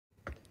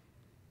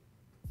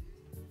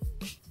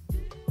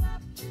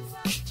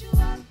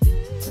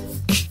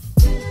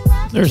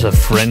There's a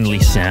friendly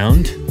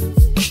sound.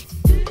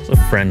 It's a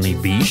friendly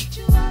beat.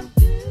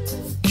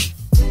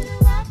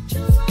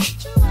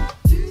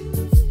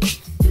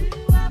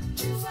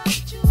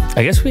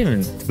 I guess we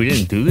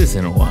didn't do this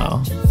in a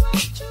while.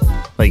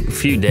 Like a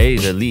few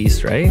days at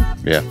least, right?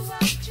 Yeah.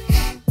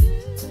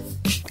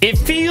 It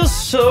feels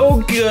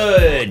so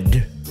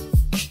good.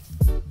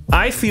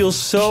 I feel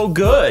so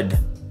good.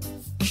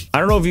 I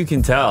don't know if you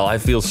can tell. I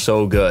feel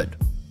so good.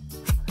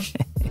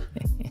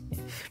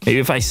 Maybe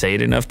if I say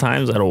it enough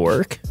times, that'll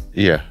work.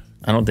 Yeah.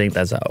 I don't think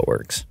that's how it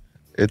works.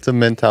 It's a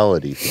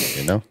mentality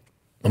thing, you know?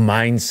 A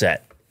mindset.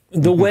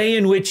 The way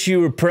in which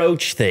you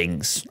approach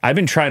things. I've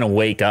been trying to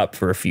wake up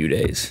for a few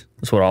days.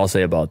 That's what I'll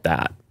say about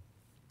that.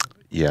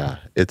 Yeah.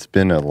 It's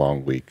been a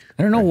long week.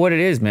 I don't know what it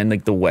is, man.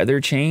 Like the weather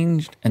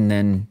changed and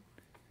then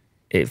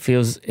it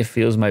feels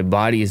my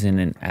body is in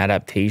an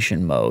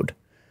adaptation mode.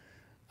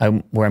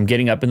 Where I'm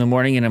getting up in the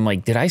morning and I'm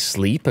like, did I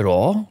sleep at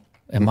all?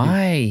 Am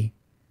I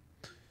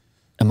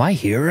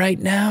here right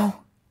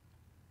now?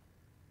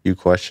 You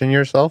question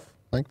yourself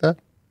like that?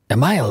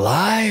 Am I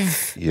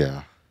alive?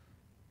 Yeah.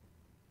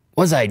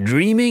 Was I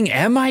dreaming?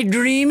 Am I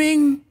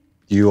dreaming?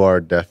 You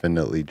are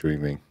definitely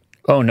dreaming.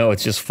 Oh, no,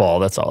 it's just fall.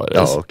 That's all it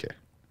is. Oh, okay.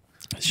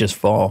 It's just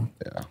fall.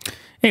 Yeah.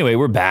 Anyway,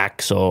 we're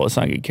back, so let's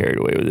not get carried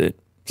away with it.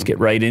 Let's get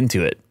right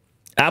into it.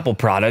 Apple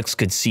products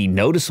could see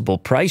noticeable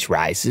price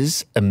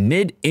rises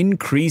amid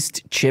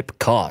increased chip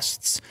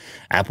costs.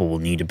 Apple will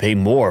need to pay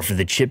more for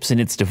the chips in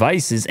its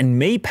devices and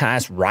may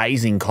pass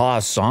rising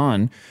costs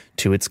on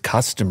to its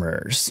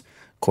customers,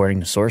 according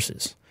to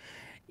sources.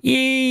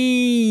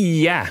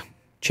 Yeah,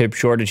 chip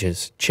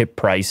shortages, chip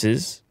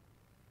prices.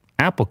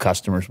 Apple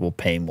customers will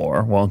pay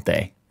more, won't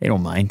they? They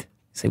don't mind.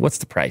 Say, what's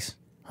the price?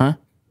 Huh?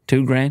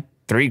 $2,000?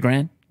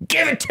 $3,000?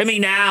 Give it to me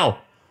now!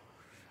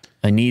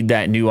 I need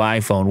that new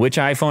iPhone. Which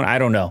iPhone? I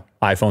don't know.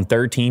 iPhone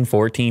 13,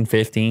 14,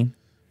 15.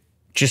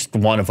 Just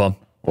one of them.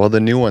 Well, the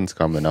new one's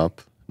coming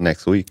up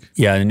next week.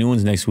 Yeah, the new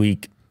one's next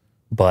week.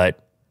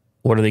 But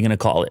what are they going to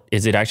call it?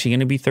 Is it actually going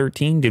to be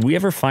 13? Did we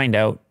ever find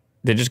out?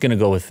 They're just going to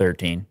go with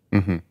 13.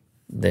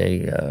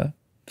 Mm-hmm.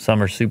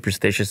 Some are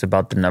superstitious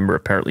about the number.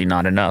 Apparently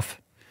not enough.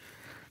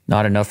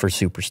 Not enough for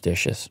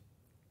superstitious.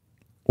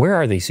 Where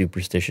are they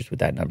superstitious with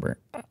that number?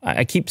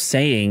 I keep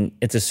saying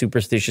it's a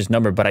superstitious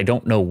number, but I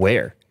don't know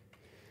where.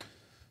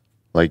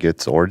 Like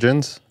its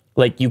origins?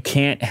 Like you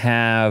can't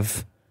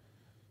have,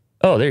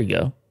 oh, there you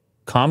go.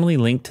 Commonly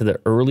linked to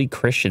the early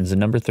Christians, the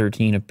number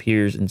 13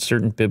 appears in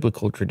certain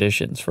biblical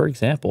traditions. For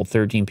example,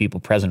 13 people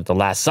present at the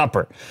Last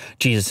Supper.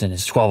 Jesus and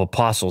his 12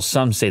 apostles.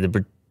 Some say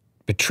the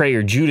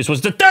betrayer Judas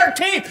was the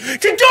 13th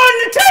to join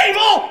the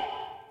table.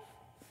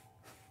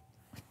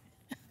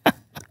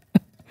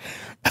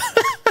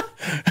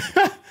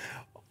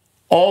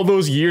 All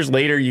those years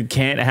later, you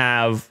can't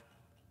have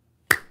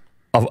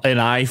an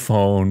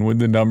iPhone with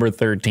the number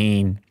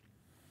 13.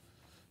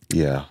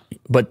 Yeah.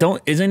 But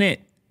isn't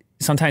it,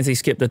 sometimes they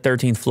skip the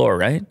 13th floor,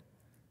 right?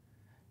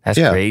 That's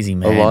crazy,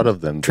 man. A lot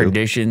of them do.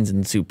 Traditions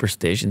and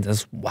superstitions,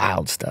 that's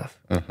wild stuff.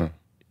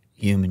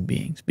 Human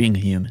beings, being a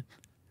human.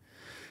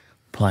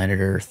 Planet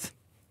Earth,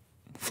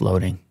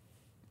 floating.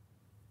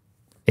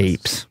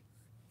 Apes.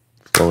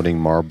 Floating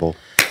marble.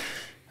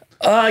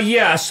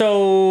 Yeah,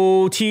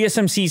 so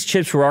TSMC's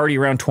chips were already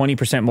around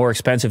 20% more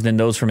expensive than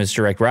those from its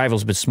direct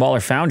rivals, but smaller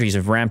foundries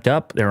have ramped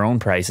up their own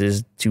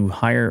prices to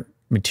higher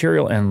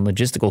material and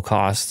logistical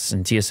costs,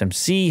 and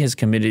TSMC has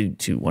committed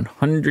to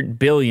 $100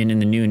 billion in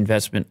the new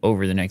investment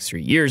over the next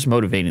 3 years,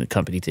 motivating the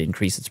company to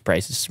increase its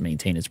prices to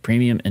maintain its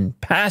premium and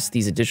pass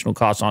these additional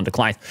costs on to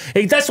clients.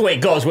 Hey, that's the way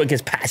it goes. What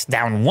gets passed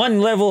down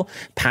one level,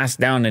 passed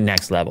down the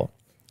next level.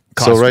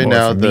 So right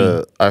now,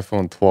 the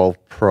iPhone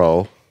 12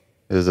 Pro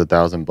is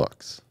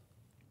 $1,000.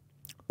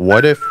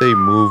 What if they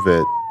move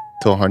it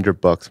to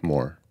 $100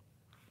 more?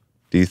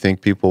 Do you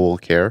think people will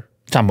care?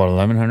 Talking about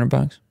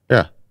 $1,100?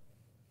 Yeah.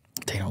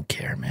 They don't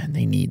care, man.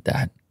 They need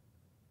that.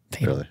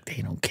 They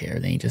don't care.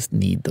 They just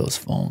need those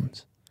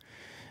phones.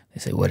 They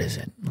say, what is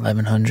it?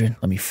 $1,100?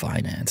 Let me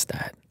finance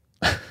that.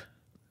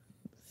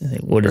 Say,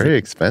 what is Very it?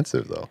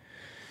 expensive though.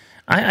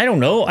 I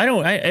don't know.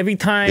 Every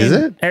time Is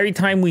it? Every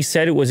time we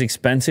said it was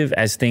expensive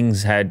as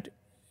things had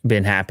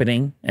been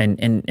happening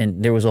and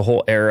there was a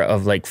whole era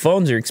of like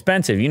phones are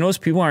expensive. You notice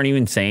people aren't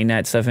even saying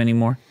that stuff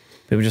anymore.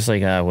 People are just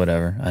like,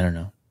 whatever. I don't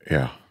know.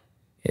 Yeah.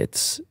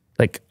 It's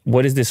like,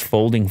 what is this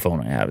folding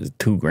phone I have? It's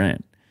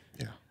 $2,000.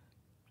 Yeah.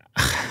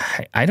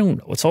 I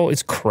don't know.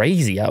 It's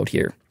crazy out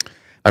here.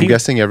 I'm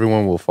guessing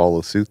everyone will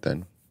follow suit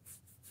then.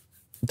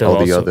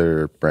 All the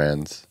other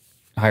brands.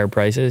 Higher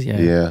prices,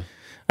 yeah. Yeah.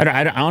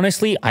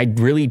 Honestly, I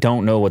really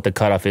don't know what the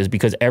cutoff is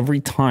because every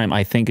time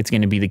I think it's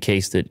going to be the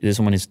case that this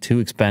one is too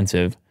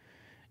expensive,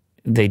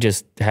 they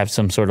just have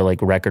some sort of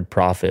like record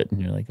profit.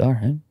 And you're like, all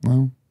right,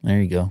 well,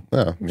 there you go.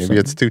 Oh, maybe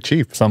it's too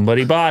cheap.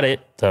 Somebody bought it.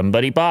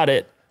 Somebody bought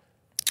it.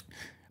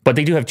 But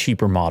they do have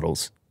cheaper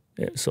models.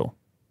 Yeah, so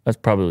that's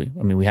probably,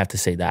 I mean, we have to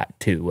say that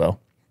too.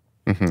 Well,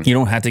 you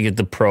don't have to get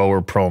the Pro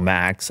or Pro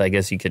Max. I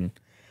guess you can.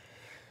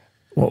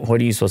 What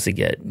are you supposed to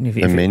get?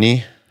 The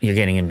Mini? You're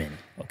getting a Mini,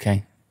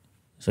 okay?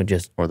 So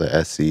just... Or the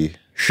SE.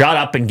 Shut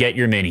up and get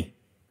your Mini.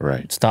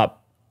 Right.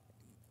 Stop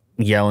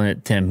yelling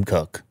at Tim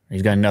Cook.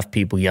 He's got enough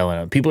people yelling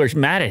at him. People are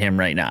mad at him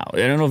right now. I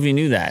don't know if you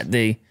knew that.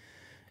 They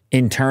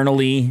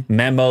internally,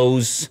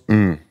 memos,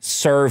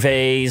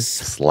 surveys,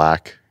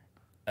 Slack,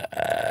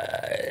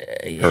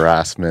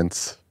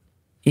 harassments.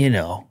 You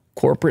know,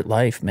 corporate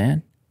life,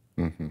 man.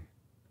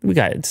 We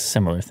got a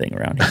similar thing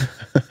around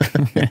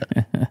here.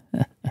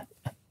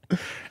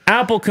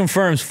 Apple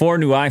confirms 4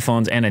 new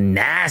iPhones and a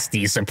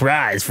nasty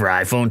surprise for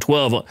iPhone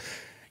 12.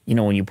 You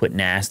know when you put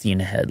nasty in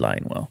a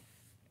headline, well,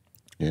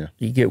 Yeah.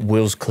 you get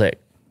Will's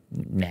click.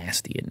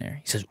 Nasty in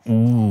there. He says,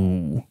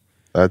 ooh.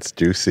 That's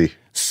juicy.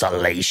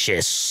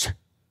 Salacious.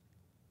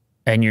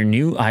 And your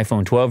new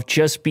iPhone 12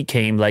 just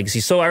became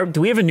legacy. So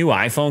do we have a new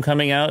iPhone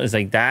coming out? Is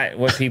like that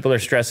what people are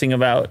stressing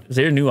about? Is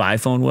there a new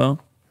iPhone, Will?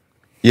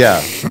 Yeah.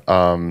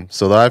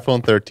 So the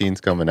iPhone 13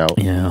 is coming out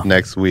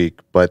next week,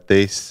 but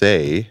they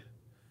say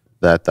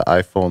that the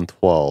iPhone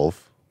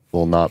 12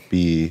 will not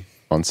be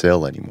on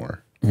sale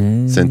anymore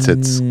since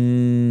it's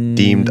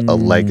deemed a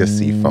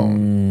legacy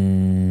phone.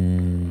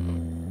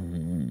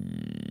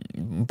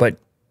 But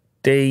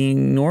they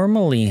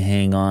normally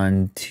hang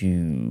on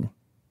to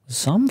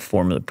some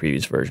form of the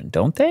previous version,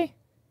 don't they?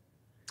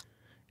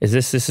 Is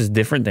this is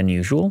different than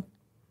usual?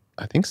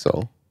 I think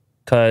so.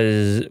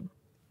 Because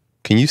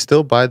can you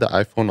still buy the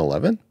iPhone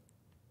 11?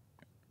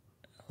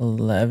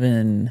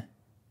 11.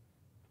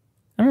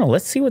 I don't know.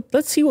 Let's see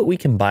what we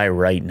can buy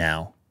right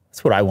now.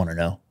 That's what I want to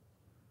know.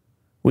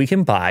 We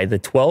can buy the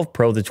 12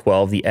 Pro, the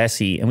 12, the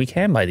SE, and we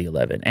can buy the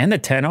 11 and the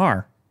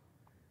 10R.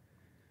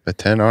 The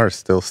 10R is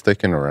still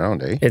sticking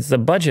around, eh? It's the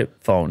budget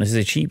phone. This is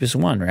the cheapest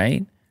one,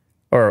 right?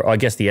 Or I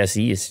guess the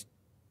SE is...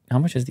 How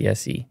much is the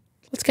SE?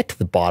 Let's get to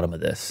the bottom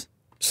of this.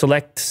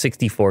 Select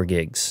 64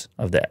 gigs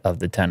of the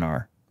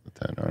 10R.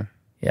 The 10R.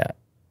 Yeah.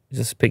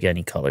 Just pick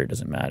any color. It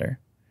doesn't matter.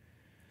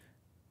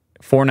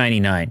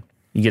 $499.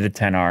 You get a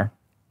 10R.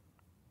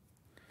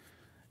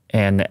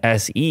 And the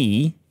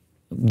SE,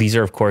 these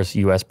are, of course,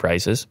 U.S.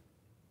 prices.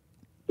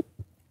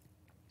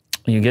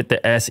 You get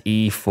the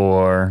SE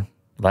for...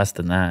 less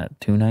than that,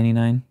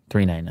 $299,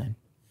 $399.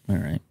 All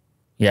right,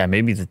 yeah,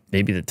 maybe the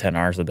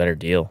 10R is a better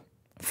deal,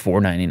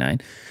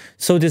 $499.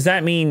 So does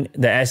that mean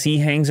the SE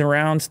hangs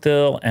around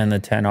still and the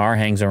 10R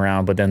hangs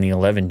around, but then the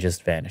 11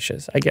 just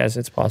vanishes? I guess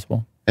it's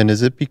possible. And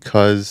is it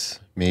because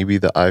maybe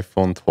the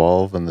iPhone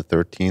 12 and the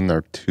 13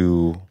 are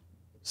too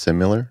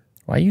similar?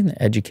 Why are you in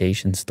the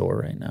education store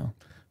right now?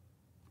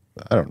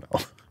 I don't know.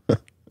 What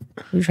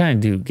are you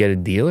trying to do? Get a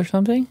deal or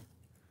something?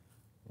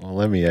 Well,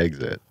 let me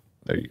exit.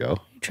 There you go. What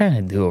are you trying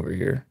to do over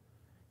here?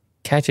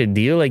 Catch a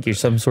deal like you're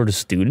some sort of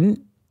student?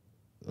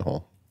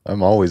 Oh,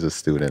 I'm always a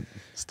student.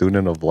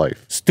 Student of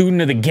life.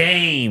 Student of the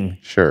game.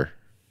 Sure.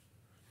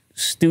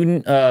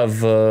 Student of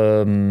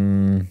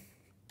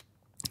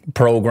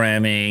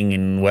programming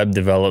and web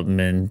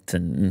development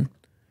and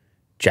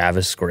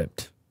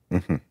JavaScript.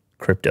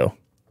 Crypto.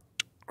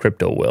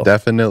 Crypto will.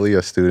 Definitely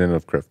a student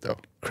of crypto.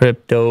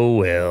 Crypto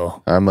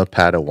will. I'm a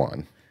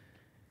Padawan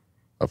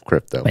of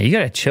crypto. Man, you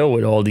gotta chill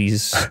with all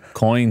these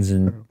coins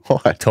and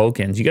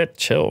tokens. You gotta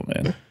chill,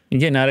 man. You're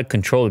getting out of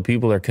control. The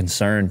people are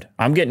concerned.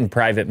 I'm getting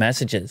private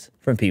messages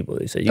from people.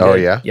 They say,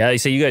 yeah? Yeah, they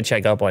say you gotta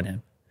check up on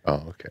him.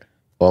 Oh, okay.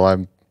 Well,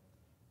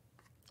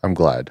 I'm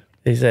glad.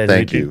 They said,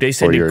 Thank you they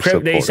said for your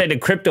support. They said the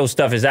crypto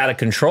stuff is out of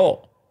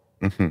control.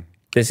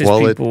 This is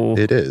people.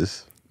 It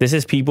is. This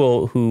is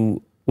people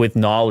who, with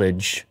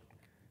knowledge,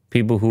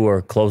 people who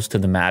are close to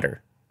the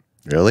matter.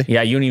 Really?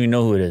 Yeah, you don't even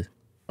know who it is.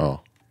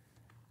 Oh.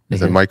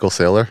 Is it Michael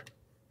Saylor?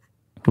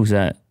 Who's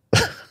that?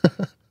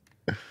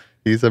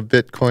 He's a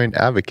Bitcoin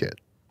advocate.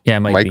 Yeah, it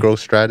might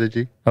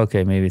MicroStrategy.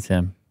 Okay, maybe it's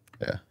him.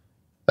 Yeah,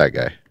 that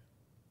guy.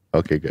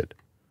 Okay, good.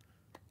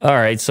 All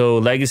right, so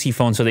legacy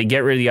phone. So they get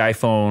rid of the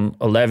iPhone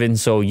 11,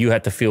 so you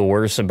have to feel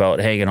worse about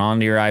hanging on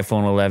to your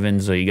iPhone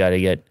 11, so you got to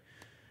get...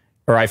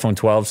 Or iPhone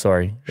 12,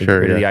 sorry. They get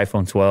rid of the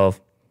iPhone 12.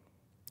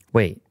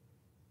 Wait.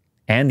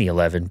 And the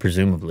 11,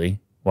 presumably.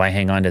 Why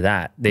hang on to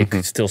that? They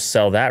could still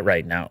sell that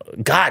right now.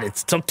 God,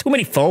 it's too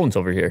many phones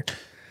over here.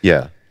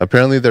 Yeah.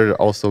 Apparently, they're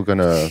also going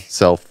to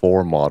sell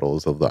 4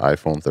 models of the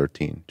iPhone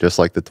 13, just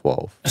like the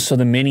 12. So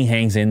the mini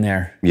hangs in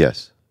there.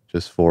 Yes.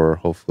 Just for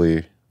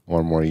hopefully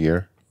 1 more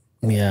year.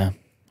 Yeah.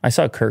 I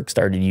saw Kirk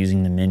started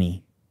using the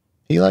mini.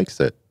 He likes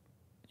it.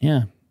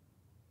 Yeah.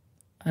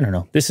 I don't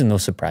know. This is no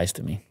surprise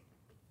to me.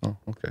 Oh,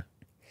 okay.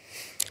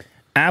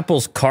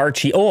 Apple's car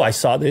chief. Oh, I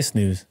saw this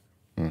news.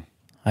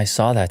 I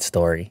saw that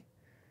story.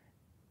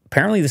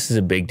 Apparently, this is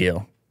a big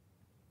deal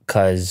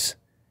because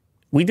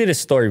we did a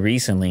story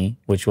recently,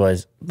 which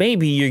was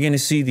maybe you're going to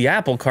see the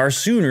Apple car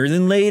sooner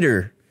than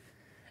later.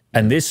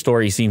 And this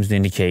story seems to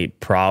indicate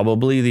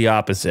probably the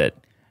opposite.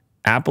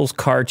 Apple's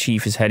car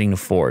chief is heading to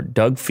Ford.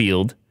 Doug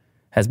Field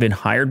has been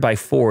hired by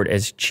Ford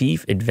as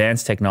Chief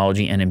Advanced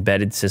Technology and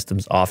Embedded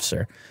Systems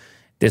Officer.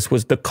 This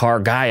was the car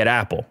guy at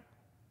Apple.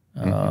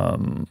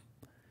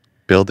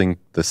 Building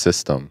the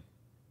system.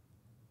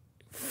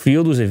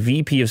 Field was a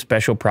VP of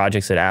Special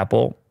Projects at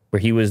Apple, where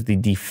he was the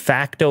de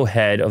facto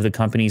head of the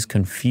company's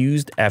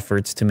confused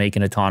efforts to make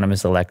an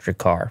autonomous electric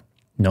car,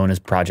 known as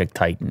Project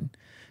Titan.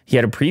 He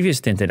had a previous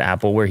stint at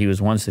Apple where he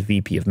was once the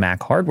VP of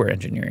Mac hardware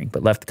engineering,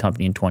 but left the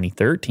company in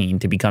 2013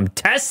 to become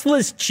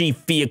Tesla's chief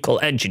vehicle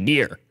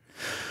engineer.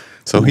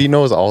 So he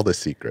knows all the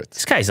secrets.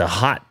 This guy's a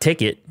hot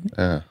ticket.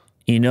 Yeah.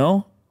 You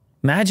know?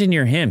 Imagine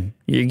you're him.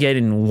 You're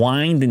getting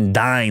wined and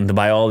dined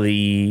by all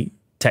the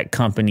tech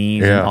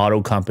companies and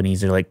auto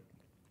companies. They're like,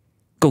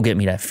 go get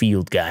me that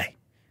field guy.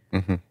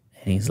 And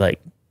he's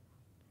like,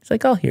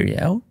 I'll hear you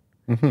out.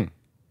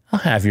 I'll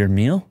have your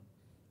meal.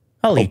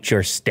 I'll eat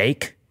your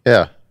steak.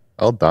 Yeah.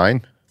 I'll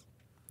dine.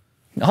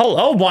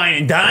 I'll wine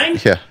and dine?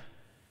 Yeah.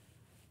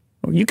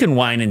 You can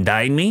wine and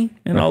dine me,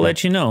 and I'll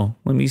let you know.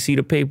 Let me see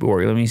the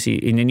paperwork. Let me see.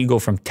 And then you go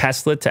from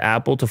Tesla to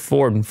Apple to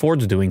Ford, and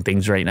Ford's doing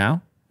things right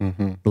now.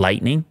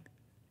 Lightning.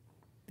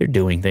 They're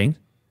doing things.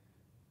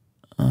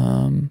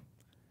 But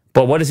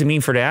what does it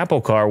mean for the Apple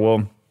car?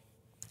 Well,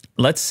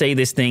 let's say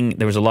this thing,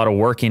 there was a lot of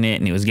work in it,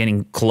 and it was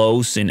getting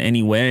close in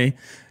any way.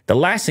 The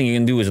last thing you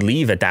can do is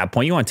leave at that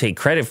point. You want to take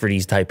credit for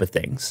these type of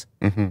things.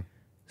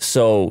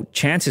 So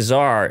chances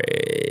are,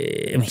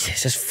 I mean, it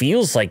just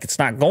feels like it's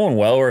not going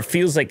well, or it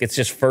feels like it's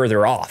just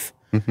further off.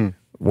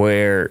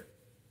 Where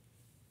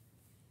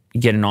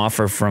you get an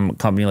offer from a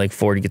company like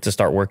Ford, you get to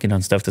start working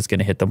on stuff that's going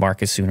to hit the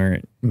market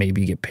sooner. Maybe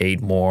you get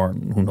paid more,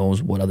 who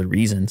knows what other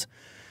reasons.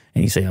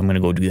 And you say, I'm going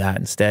to go do that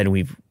instead.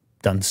 We've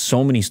done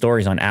so many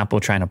stories on Apple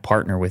trying to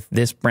partner with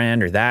this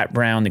brand or that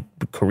brand,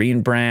 the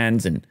Korean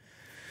brands. And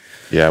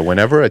yeah,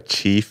 whenever a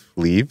chief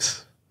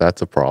leaves,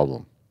 that's a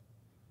problem.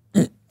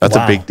 That's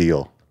a big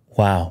deal.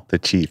 Wow. The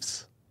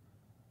chiefs.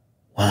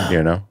 Wow.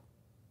 You know?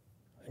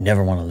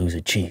 Never want to lose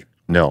a chief.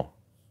 No.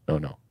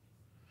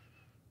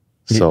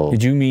 So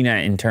did you mean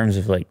that in terms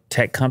of like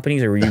tech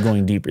companies, or were you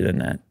going deeper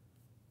than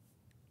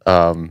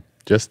that?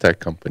 Just tech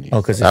companies.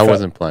 Oh, because I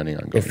wasn't planning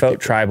on going. It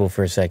felt tribal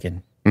for a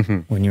second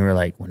when you were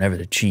like, whenever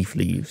the chief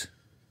leaves.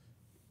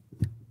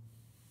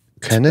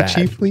 Can a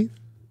chief leave?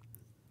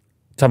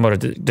 Talking about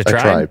the tribe?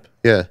 A tribe,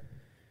 yeah.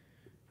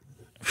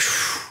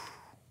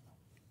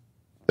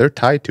 They're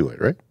tied to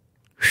it, right?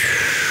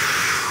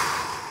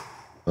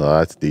 Oh,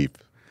 that's deep.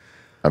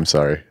 I'm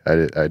sorry. I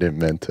didn't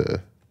mean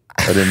to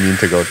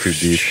go too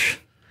deep.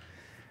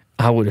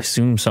 I would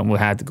assume something would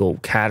have to go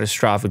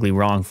catastrophically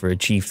wrong for a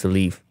chief to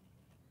leave.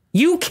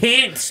 You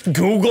can't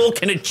Google,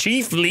 can a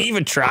chief leave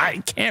a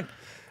tribe? Can't.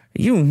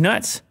 Are you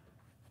nuts?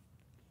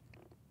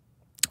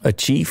 A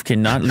chief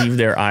cannot leave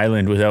their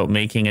island without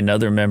making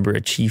another member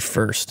a chief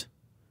first.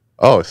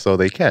 Oh, so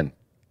they can.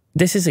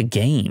 This is a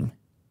game.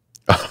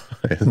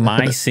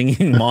 My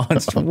Singing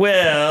Monster.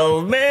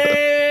 Well,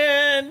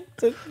 man,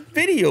 it's a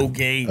video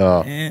game.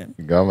 Oh, man.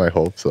 You got my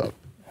hopes up.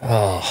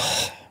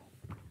 Oh,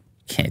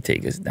 can't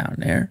take us down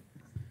there.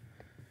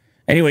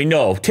 Anyway,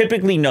 no.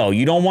 Typically, no.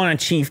 You don't want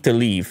a chief to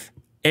leave.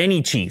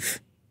 Any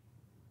chief.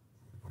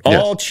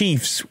 All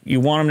chiefs, you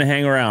want them to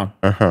hang around.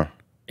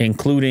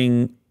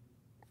 Including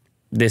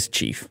this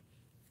chief.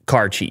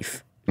 Car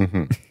chief.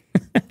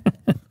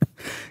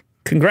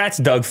 Congrats,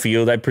 Doug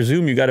Field. I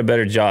presume you got a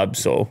better job,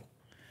 so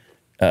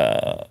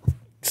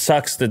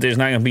sucks that there's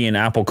not going to be an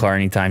Apple car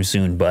anytime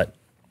soon, but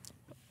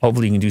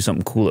hopefully you can do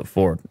something cool at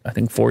Ford. I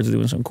think Ford's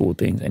doing some cool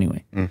things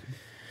anyway.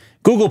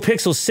 Google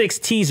Pixel 6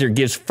 teaser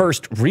gives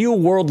first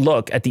real-world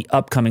look at the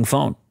upcoming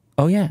phone.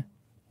 Oh, yeah.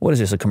 What is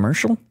this, a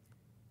commercial?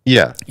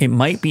 Yeah. It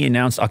might be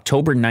announced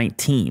October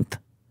 19th.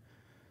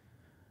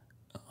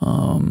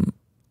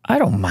 I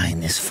don't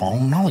mind this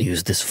phone. I'll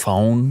use this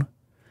phone.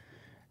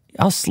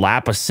 I'll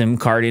slap a SIM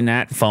card in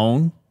that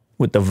phone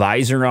with the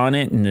visor on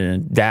it and the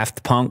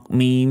Daft Punk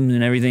meme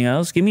and everything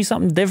else. Give me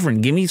something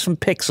different. Give me some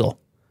Pixel.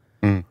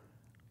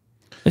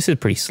 This is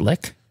pretty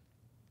slick.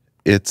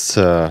 It's,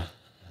 yeah,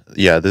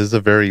 this is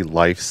a very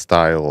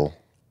lifestyle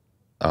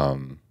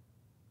ad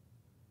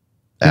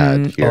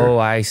here. Oh,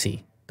 I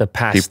see. The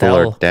pastel.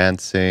 People are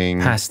dancing,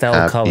 pastel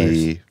happy,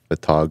 colors.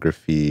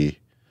 photography.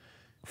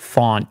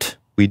 Font.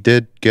 We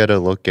did get a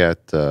look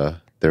at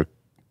their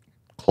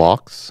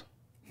clocks.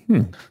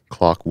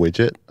 Clock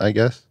widget, I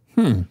guess.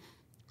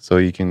 So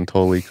you can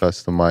totally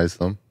customize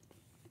them,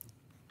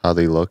 how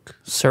they look.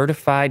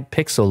 Certified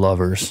Pixel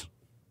lovers.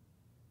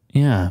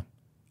 Yeah.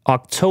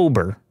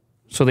 October.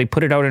 So they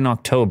put it out in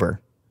October.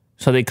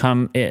 So they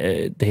come,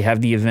 they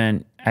have the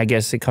event. I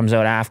guess it comes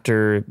out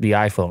after the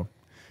iPhone.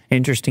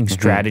 Interesting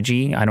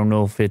strategy. I don't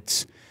know if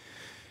it's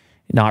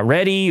not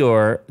ready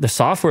or the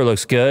software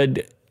looks good.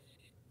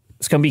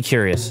 It's going to be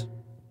curious.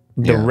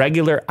 The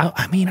regular,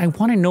 I mean, I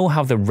want to know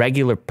how the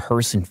regular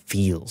person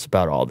feels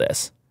about all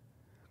this.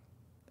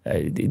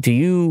 Do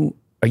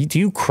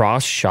you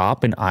cross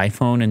shop an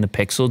iPhone and the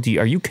Pixel?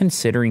 Are you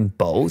considering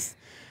both?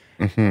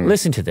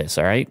 Listen to this,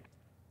 all right?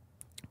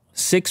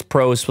 6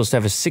 Pro is supposed to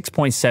have a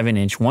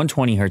 6.7-inch,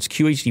 120 hertz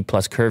QHD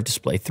plus curved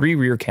display, 3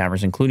 rear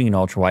cameras, including an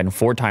ultra-wide and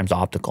 4 times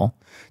optical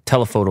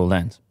telephoto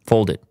lens,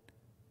 folded.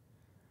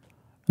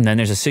 And then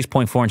there's a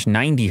 6.4-inch,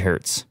 90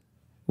 hertz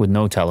with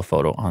no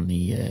telephoto on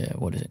the,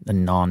 what is it, the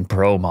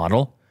non-Pro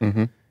model.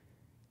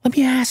 Let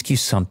me ask you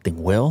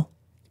something, Will.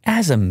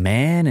 As a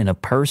man and a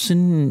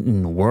person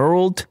in the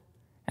world,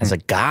 as a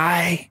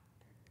guy,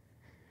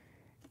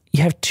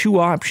 you have 2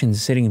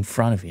 options sitting in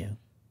front of you.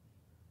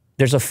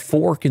 there's a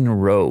fork in the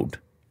road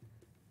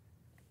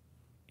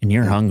and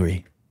you're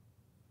hungry.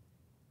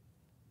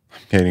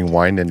 Getting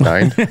wined and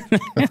dined.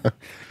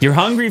 You're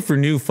hungry for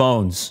new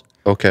phones.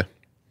 Okay.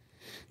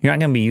 You're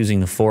not going to be using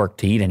the fork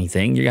to eat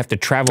anything. You have to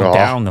travel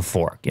down the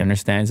fork. You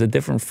understand? It's a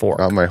different fork.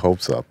 Got my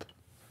hopes up.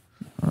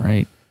 All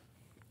right.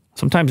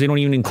 Sometimes they don't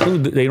even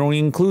include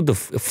the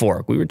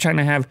fork. We were trying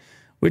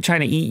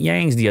to eat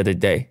Yangs the other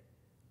day.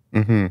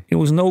 It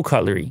was no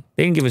cutlery.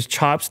 They didn't give us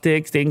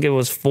chopsticks. They didn't give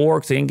us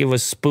forks. They didn't give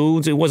us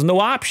spoons. It was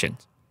no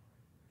options.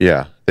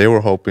 Yeah, they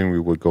were hoping we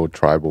would go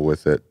tribal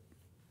with it,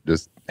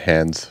 just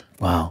hands.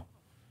 Wow.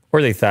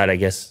 Or they thought, I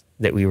guess,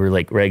 that we were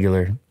like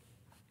regular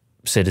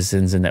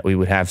citizens and that we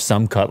would have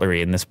some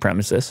cutlery in this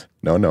premises.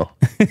 No.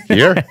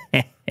 Here?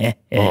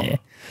 The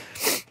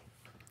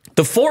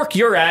fork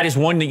you're at is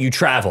one that you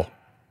travel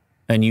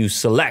and you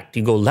select.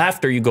 You go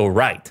left or you go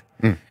right.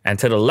 And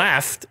to the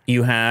left,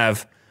 you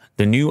have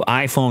the new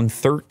iPhone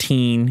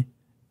 13,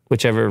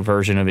 whichever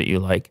version of it you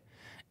like.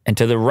 And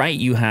to the right,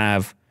 you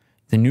have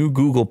the new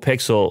Google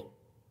Pixel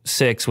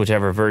 6,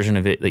 whichever version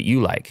of it that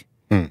you like.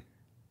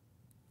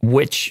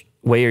 Which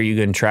way are you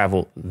going to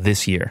travel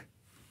this year?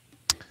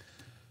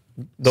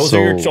 Those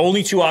are your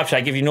only two options.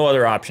 I give you no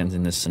other options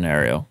in this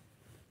scenario.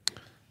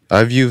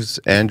 I've used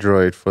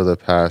Android for the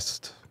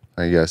past,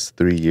 I guess,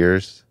 3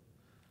 years.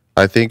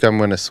 I think I'm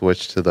going to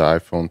switch to the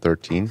iPhone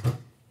 13.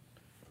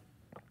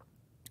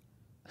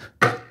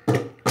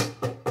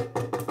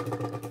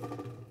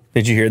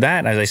 Did you hear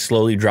that? As I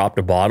slowly dropped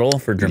a bottle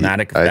for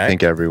dramatic effect. I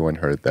think everyone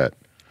heard that.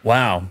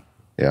 Wow.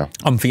 Yeah.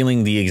 I'm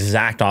feeling the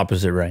exact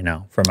opposite right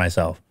now for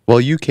myself. Well,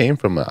 you came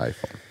from an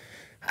iPhone.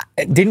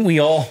 Didn't we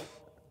all?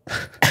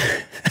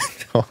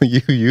 Oh,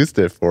 you used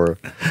it for,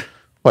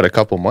 what, a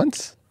couple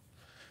months?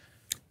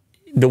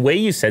 The way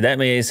you said that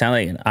made it sound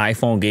like an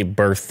iPhone gave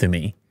birth to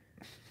me.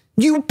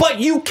 But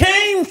you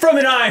came from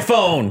an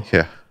iPhone.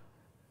 Yeah.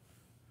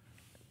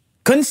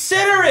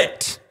 Consider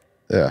it.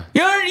 Yeah.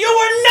 You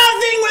were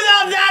nothing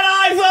without that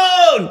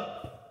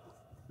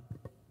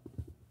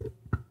iPhone.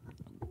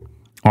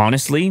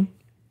 Honestly,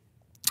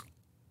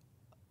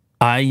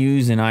 I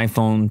use an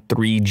iPhone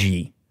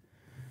 3G.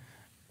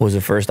 Was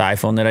the first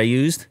iPhone that I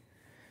used.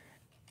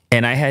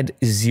 And I had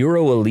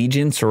zero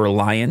allegiance or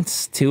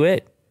reliance to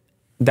it.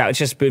 That's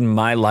just been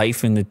my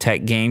life in the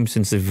tech game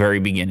since the very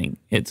beginning.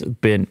 It's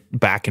been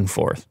back and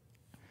forth.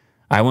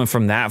 I went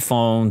from that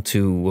phone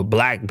to a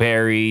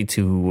BlackBerry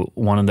to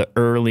one of the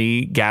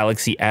early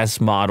Galaxy S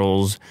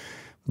models,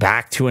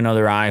 back to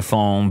another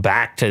iPhone,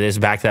 back to this,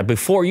 back to that,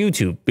 before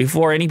YouTube,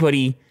 before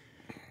anybody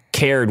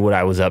cared what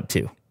I was up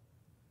to.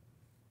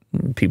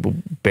 People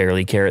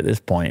barely care at this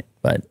point,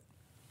 but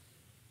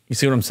you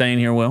see what I'm saying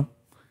here, Will?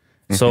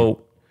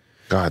 So,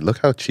 God, look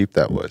how cheap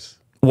that was.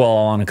 Well,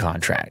 on a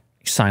contract.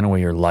 You sign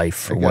away your life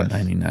for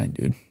 $199,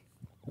 dude.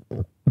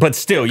 But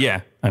still,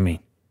 yeah, I mean,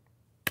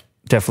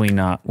 definitely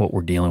not what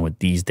we're dealing with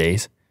these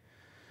days.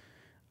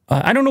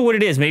 I don't know what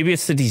it is. Maybe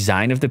it's the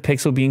design of the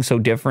Pixel being so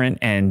different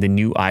and the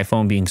new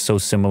iPhone being so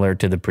similar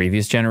to the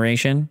previous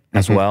generation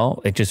as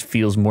well. It just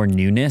feels more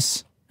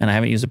newness, and I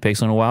haven't used a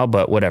Pixel in a while,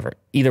 but whatever.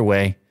 Either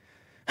way,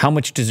 how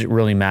much does it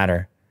really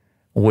matter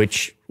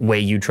which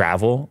way you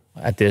travel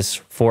at this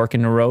fork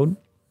in the road?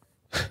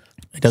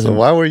 It doesn't. So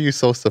why were you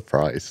so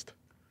surprised?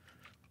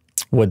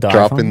 What,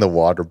 dropping the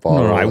water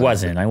bottle? No, I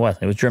wasn't.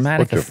 It was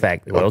dramatic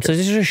effect. Well, it's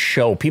just a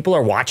show. People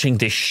are watching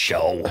this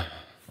show.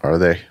 Are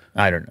they?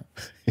 I don't know.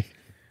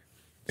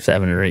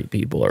 7 or 8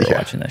 people are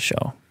watching this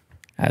show,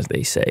 as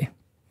they say.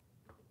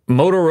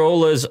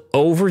 Motorola's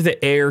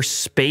over-the-air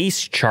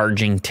space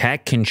charging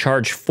tech can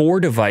charge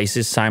 4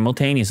 devices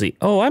simultaneously.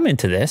 Oh, I'm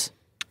into this.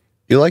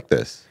 You like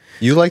this?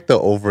 You like the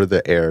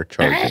over-the-air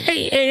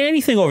charging?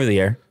 Anything over the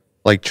air.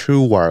 Like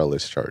true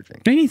wireless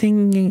charging.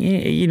 Anything,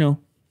 you know.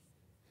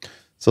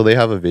 So they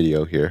have a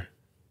video here.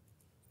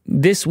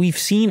 We've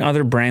seen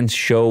other brands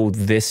show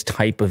this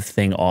type of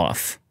thing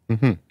off.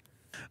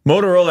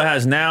 Motorola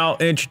has now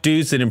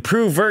introduced an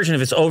improved version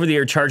of its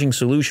over-the-air charging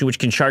solution, which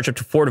can charge up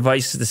to 4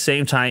 devices at the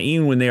same time,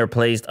 even when they are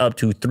placed up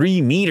to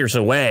 3 meters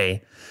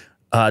away.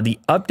 The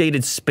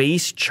updated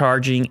space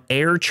charging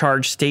air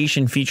charge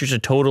station features a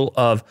total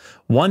of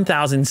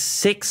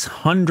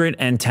 1,600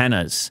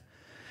 antennas.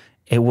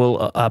 It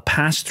will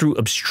pass through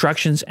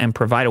obstructions and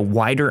provide a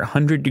wider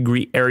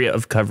 100-degree area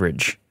of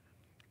coverage.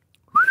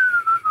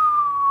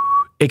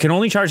 It can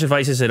only charge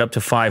devices at up to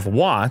 5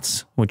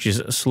 watts, which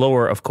is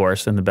slower, of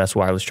course, than the best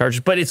wireless chargers.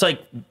 But it's like,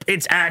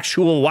 it's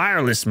actual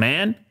wireless,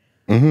 man.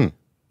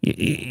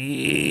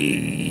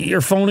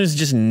 Your phone is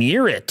just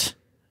near it.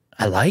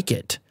 I like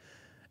it.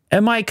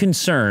 Am I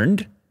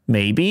concerned?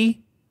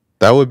 Maybe.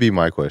 That would be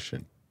my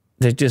question.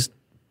 That just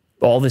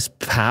all this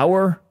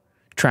power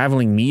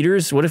traveling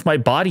meters. What if my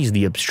body's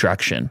the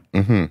obstruction?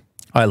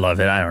 I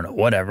love it. I don't know.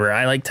 Whatever.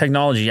 I like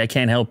technology. I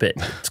can't help it.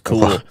 It's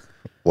cool.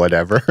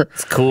 Whatever.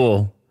 It's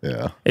cool.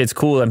 Yeah. It's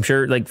cool. I'm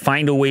sure, like,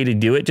 find a way to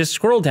do it. Just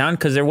scroll down,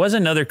 because there was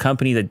another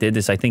company that did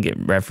this. I think it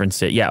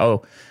referenced it. Yeah.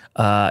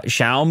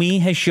 Xiaomi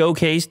has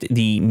showcased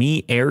the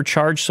Mi Air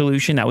Charge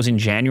solution. That was in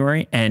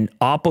January. And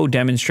Oppo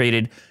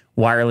demonstrated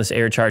wireless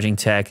air charging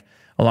tech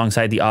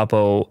alongside the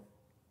Oppo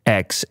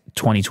X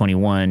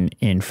 2021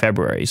 in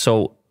February.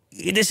 So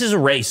this is a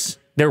race.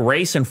 They're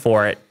racing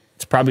for it.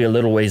 It's probably a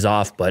little ways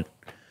off, but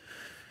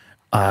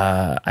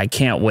I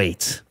can't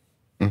wait.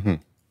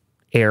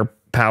 Air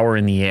power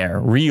in the air,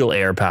 real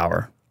air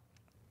power.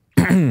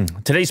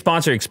 Today's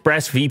sponsor,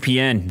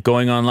 ExpressVPN.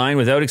 Going online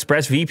without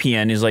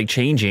ExpressVPN is like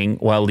changing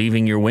while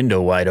leaving your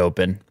window wide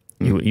open.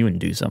 You wouldn't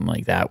do something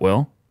like that,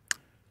 Will?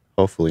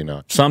 Hopefully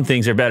not. Some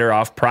things are better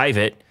off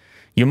private.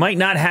 You might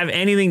not have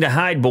anything to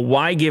hide, but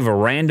why give a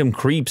random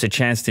creeps a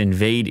chance to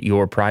invade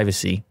your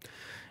privacy?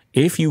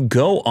 If you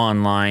go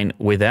online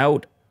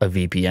without a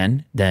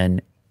VPN,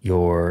 then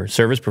your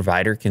service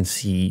provider can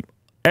see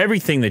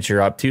everything that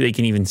you're up to. They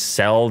can even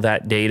sell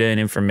that data and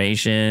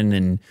information.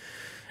 And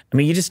I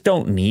mean, you just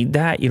don't need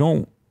that. You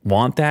don't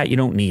want that. You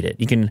don't need it.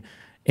 You can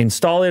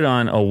install it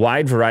on a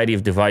wide variety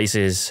of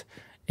devices.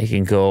 It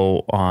can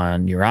go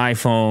on your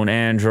iPhone,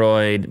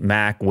 Android,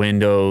 Mac,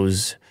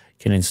 Windows.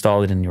 You can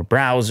install it in your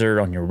browser,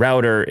 on your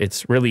router.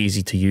 It's really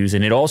easy to use.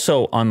 And it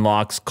also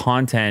unlocks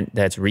content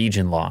that's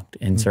region locked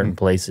in certain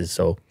places.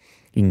 So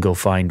you can go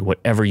find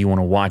whatever you want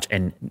to watch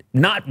and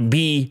not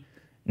be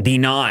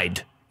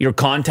denied your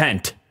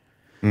content.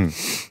 You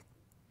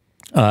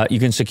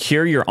can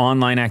secure your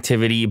online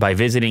activity by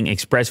visiting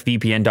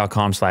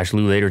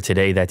expressvpn.com/LouLater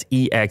today. That's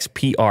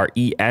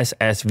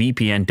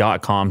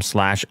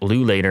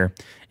expressvpn.com/LouLater.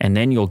 And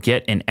then you'll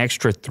get an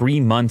extra 3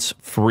 months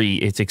free.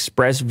 It's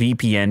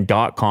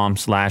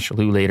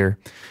expressvpn.com/LouLater.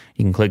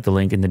 You can click the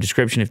link in the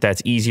description if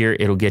that's easier.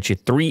 It'll get you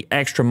 3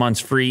 extra months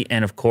free.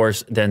 And of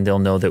course, then they'll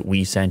know that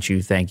we sent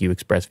you. Thank you,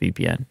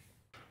 ExpressVPN.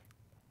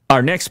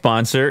 Our next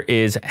sponsor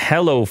is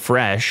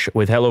HelloFresh.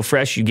 With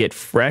HelloFresh, you get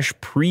fresh,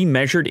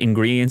 pre-measured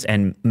ingredients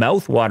and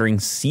mouth-watering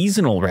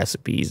seasonal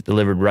recipes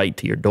delivered right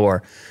to your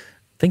door.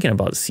 Thinking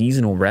about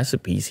seasonal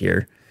recipes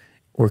here.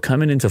 We're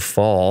coming into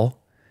fall.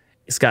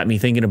 It's got me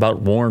thinking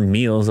about warm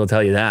meals, I'll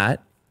tell you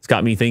that. It's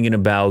got me thinking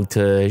about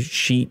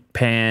sheet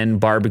pan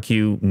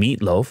barbecue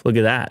meatloaf. Look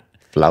at that.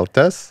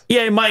 Flautas?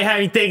 Yeah, it might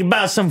have me think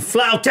about some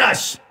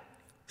flautas.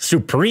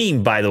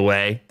 Supreme, by the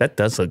way. That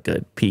does look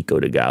good. Pico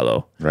de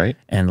gallo. Right.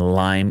 And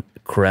lime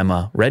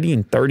crema. Ready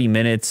in 30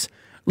 minutes.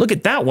 Look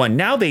at that one.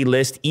 Now they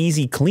list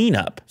easy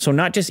cleanup. So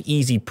not just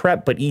easy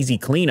prep, but easy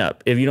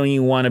cleanup. If you don't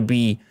even want to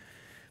be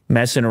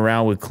messing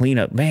around with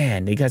cleanup.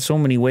 Man, they got so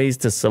many ways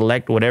to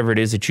select whatever it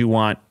is that you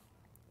want.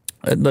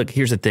 Look,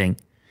 here's the thing.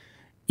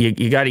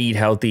 You got to eat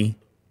healthy.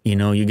 You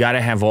know, you got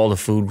to have all the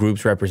food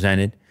groups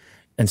represented.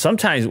 And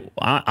sometimes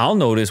I'll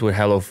notice with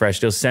HelloFresh,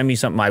 they'll send me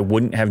something I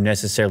wouldn't have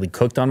necessarily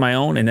cooked on my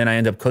own. And then I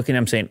end up cooking.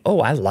 I'm saying,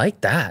 oh, I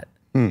like that.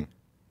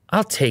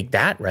 I'll take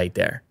that right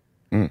there.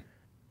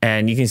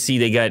 And you can see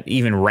they got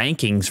even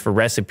rankings for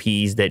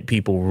recipes that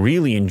people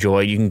really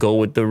enjoyed. You can go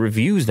with the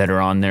reviews that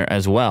are on there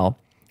as well.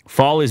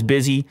 Fall is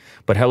busy,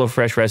 but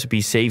HelloFresh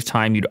recipes save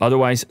time you'd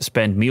otherwise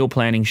spend meal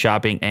planning,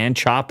 shopping, and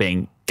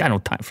chopping. Got no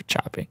time for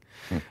chopping.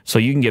 So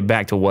you can get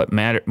back to what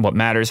matters.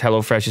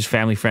 HelloFresh's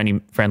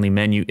family-friendly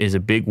menu is a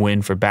big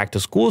win for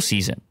back-to-school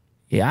season.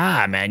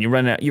 Yeah, man, you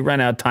run out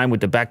of time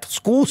with the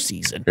back-to-school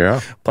season.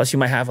 Yeah. Plus, you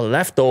might have a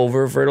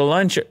leftover for the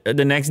lunch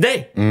the next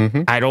day.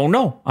 I don't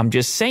know. I'm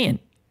just saying.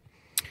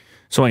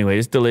 So anyway,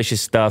 it's delicious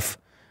stuff.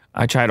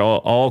 I tried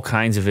all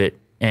kinds of it,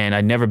 and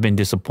I've never been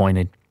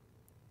disappointed.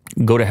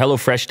 Go to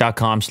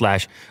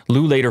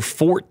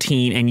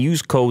HelloFresh.com/LouLater14 and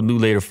use code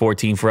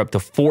LouLater14 for up to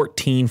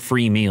 14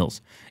 free meals,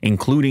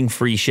 including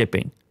free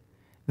shipping.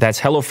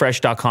 That's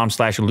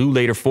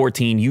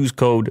HelloFresh.com/LouLater14. Use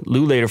code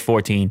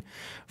LouLater14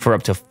 for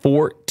up to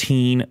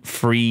 14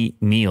 free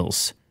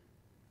meals.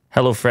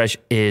 HelloFresh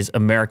is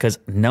America's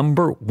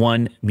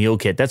 #1 meal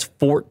kit. That's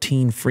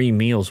 14 free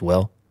meals,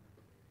 Will.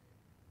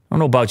 I don't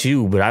know about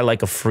you, but I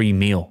like a free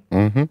meal.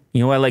 You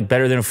know what I like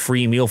better than a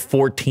free meal?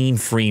 14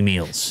 free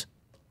meals.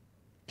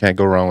 Can't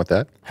go wrong with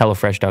that.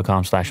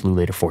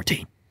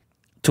 HelloFresh.com/LouLater14.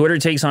 Twitter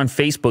takes on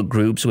Facebook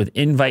groups with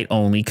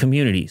invite-only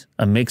communities,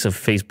 a mix of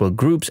Facebook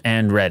groups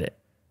and Reddit.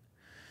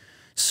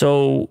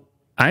 So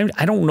I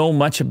don't know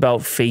much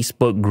about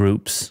Facebook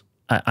groups.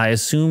 I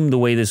assume the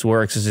way this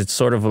works is it's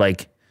sort of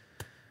like...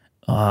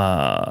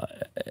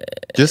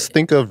 just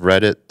think of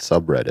Reddit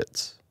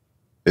subreddits.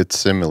 It's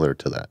similar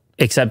to that.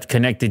 Except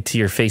connected to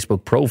your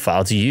Facebook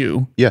profile, to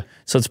you. Yeah.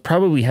 So it's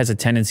probably has a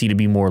tendency to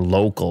be more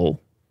local.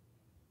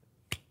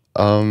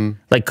 Would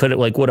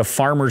a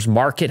farmer's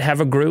market have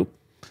a group?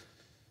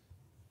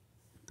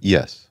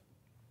 Yes.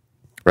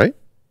 Right?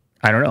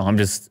 I don't know. I'm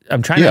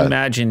trying to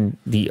imagine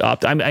the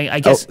I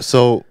guess.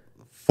 So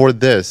for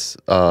this,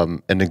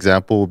 an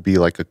example would be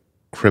like a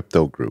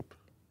crypto group.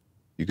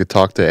 You could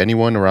talk to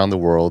anyone around the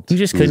world. You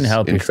just couldn't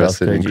help yourself,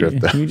 could you?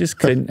 Crypto. You just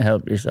couldn't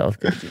help yourself,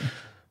 could you?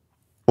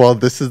 Well,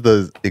 this is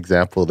the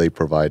example they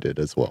provided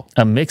as well.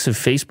 A mix of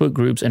Facebook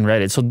groups and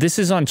Reddit. So this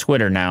is on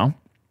Twitter now.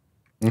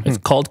 It's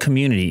called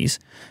Communities.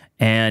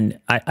 And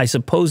I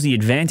suppose the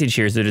advantage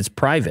here is that it's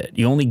private.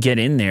 You only get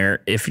in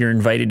there if you're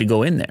invited to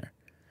go in there.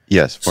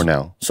 Yes, for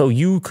now. So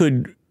you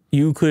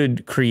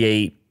could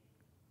create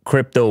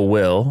Crypto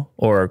Will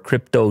or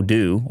Crypto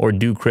Do or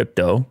Do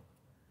Crypto.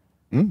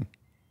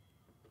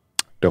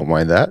 Don't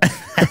mind that.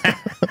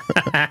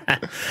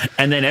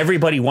 And then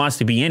everybody wants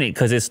to be in it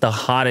because it's the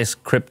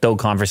hottest crypto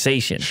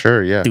conversation.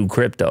 Sure, yeah. Do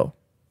crypto.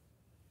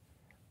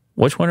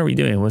 Which one are we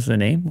doing? What's the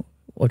name?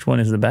 Which one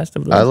is the best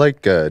of those? I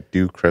like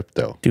do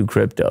crypto. Do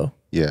crypto.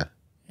 Yeah.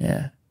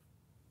 Yeah.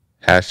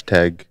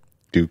 Hashtag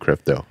do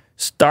crypto.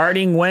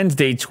 Starting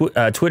Wednesday,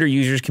 Twitter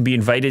users can be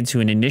invited to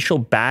an initial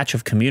batch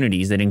of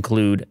communities that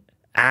include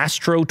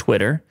Astro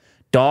Twitter,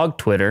 Dog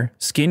Twitter,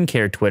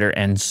 Skincare Twitter,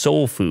 and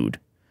Soul Food,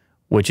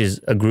 which is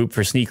a group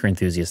for sneaker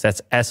enthusiasts.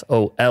 That's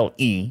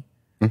SOLE,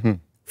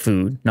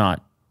 food,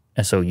 not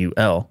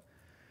SOUL.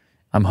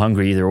 I'm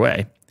hungry either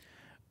way.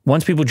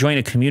 Once people join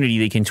a community,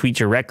 they can tweet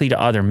directly to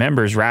other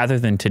members rather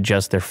than to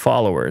just their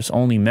followers.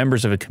 Only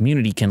members of a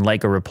community can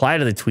like or reply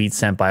to the tweets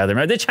sent by other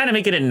members. They're trying to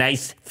make it a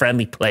nice,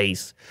 friendly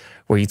place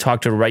where you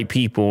talk to the right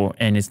people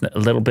and it's a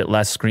little bit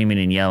less screaming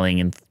and yelling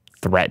and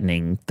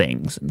threatening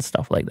things and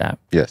stuff like that.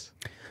 Yes.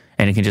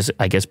 And it can just,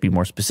 I guess, be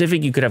more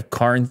specific. You could have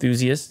car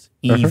enthusiasts,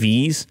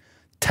 EVs,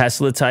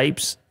 Tesla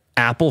types,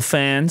 Apple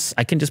fans.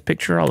 I can just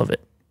picture all of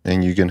it.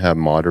 And you can have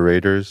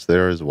moderators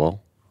there as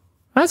well.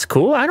 That's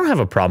cool. I don't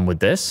have a problem with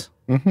this.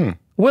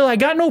 Will, I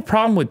got no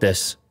problem with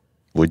this.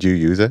 Would you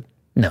use it?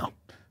 No.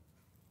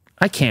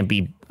 I can't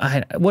be.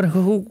 I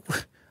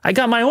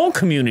got my own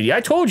community.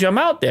 I told you I'm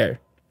out there.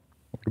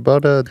 What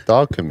about a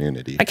dog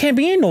community? I can't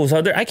be in those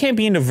other. I can't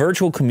be in the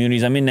virtual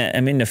communities. I'm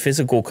in the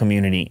physical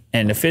community,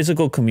 and the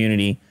physical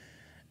community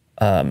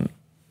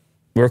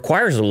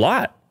requires a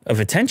lot of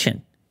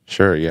attention.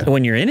 Sure, yeah. So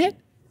when you're in it,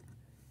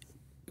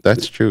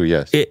 that's true.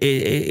 Yes,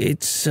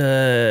 it's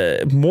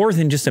more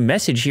than just a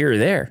message here or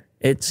there.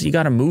 It's you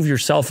got to move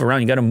yourself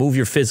around. You got to move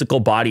your physical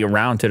body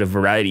around to the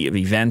variety of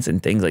events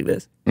and things like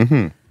this.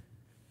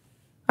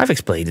 I've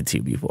explained it to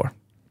you before.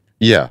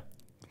 Yeah,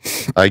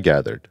 I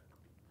gathered.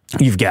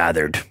 You've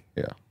gathered.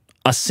 Yeah.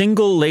 A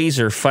single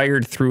laser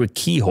fired through a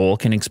keyhole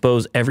can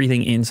expose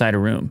everything inside a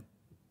room.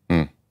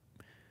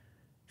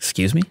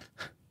 Excuse me?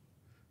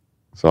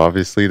 So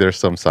obviously there's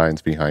some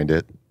science behind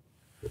it.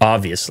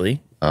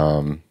 Obviously.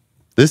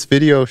 This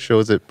video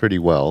shows it pretty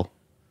well.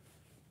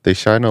 They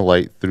shine a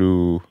light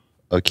through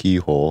a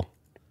keyhole.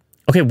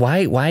 Okay,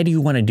 why do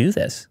you want to do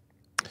this?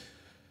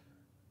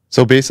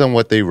 So based on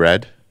what they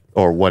read,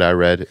 or what I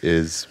read,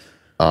 is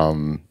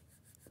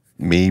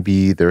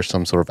maybe there's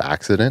some sort of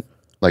accident,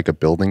 like a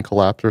building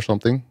collapse or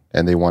something,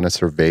 and they want to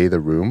survey the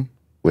room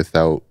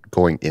without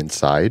going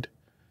inside.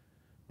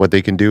 What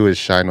they can do is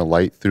shine a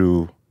light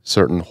through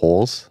certain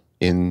holes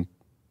in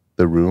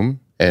the room,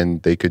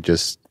 and they could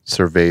just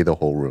survey the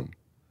whole room.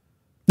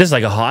 This is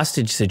like a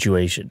hostage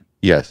situation.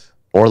 Yes.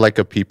 Or like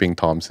a peeping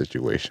Tom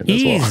situation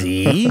as well.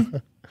 Easy.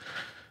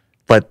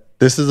 But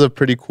this is a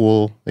pretty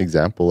cool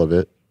example of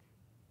it,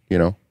 you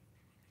know,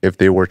 if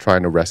they were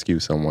trying to rescue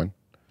someone.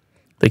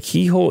 The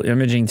keyhole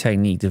imaging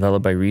technique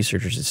developed by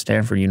researchers at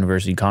Stanford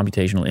University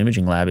Computational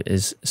Imaging Lab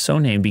is so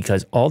named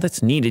because all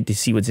that's needed to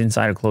see what's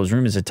inside a closed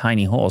room is a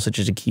tiny hole, such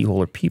as a keyhole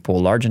or peephole,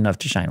 large enough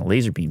to shine a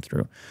laser beam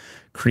through,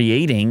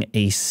 creating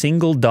a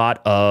single dot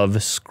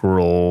of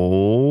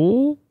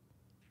scroll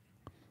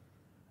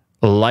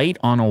light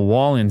on a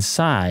wall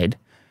inside.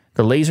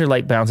 The laser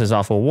light bounces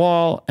off a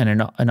wall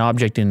and an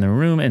object in the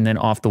room and then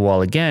off the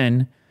wall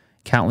again,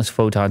 countless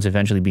photons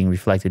eventually being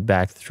reflected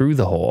back through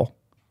the hole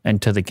and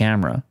to the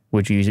camera,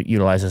 which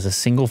utilizes a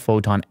single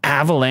photon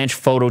avalanche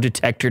photo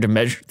detector to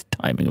measure the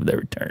timing of their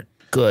return.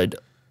 Good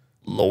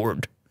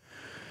Lord.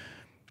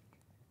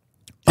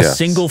 A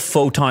single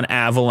photon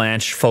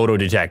avalanche photo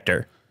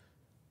detector.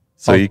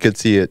 So you could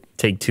see it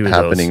take two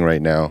happening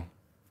right now.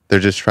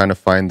 They're just trying to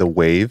find the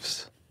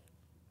waves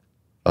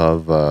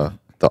of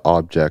the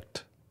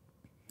object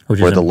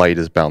where the light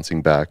is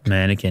bouncing back.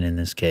 Mannequin in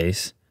this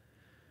case.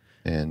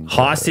 And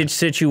hostage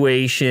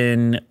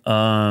situation.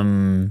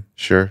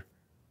 Sure.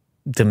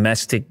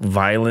 Domestic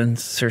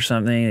violence or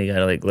something. They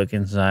gotta like look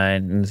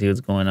inside and see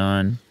what's going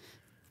on.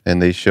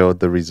 And they showed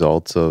the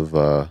results of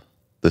the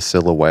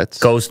silhouettes.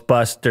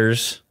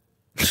 Ghostbusters.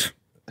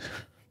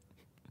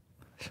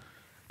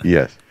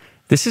 Yes.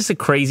 This is a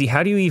crazy.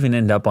 How do you even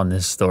end up on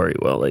this story?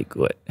 Well, like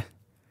what?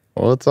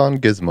 Well, it's on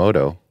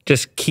Gizmodo.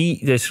 Just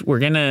key this. We're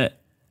gonna.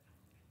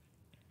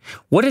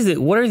 What is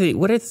it? What are the?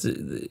 What is?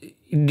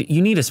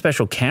 You need a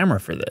special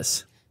camera for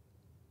this.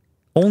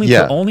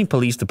 Only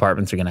police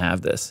departments are gonna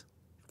have this.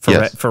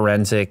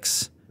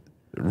 Forensics,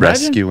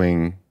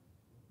 rescuing,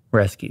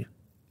 rescue.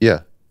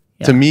 Yeah.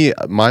 To me,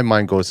 my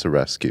mind goes to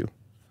rescue.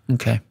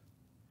 Okay.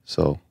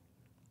 So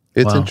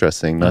it's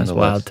interesting. That's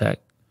wild tech.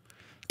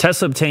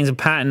 Tesla obtains a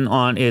patent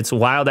on its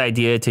wild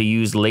idea to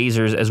use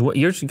lasers as well.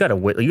 You got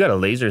a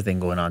laser thing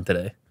going on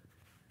today.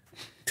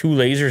 2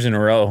 lasers in a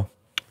row.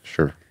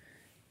 Sure.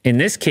 In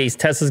this case,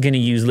 Tesla's going to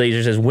use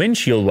lasers as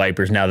windshield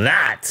wipers. Now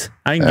that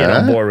I can get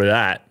on board with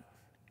that.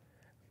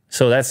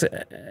 So that's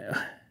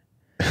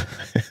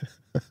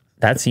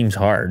that seems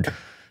hard.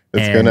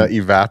 It's going to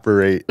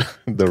evaporate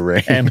the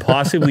rain. And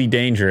possibly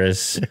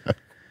dangerous. Yeah.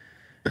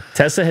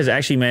 Tesla has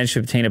actually managed to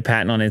obtain a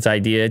patent on its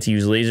idea to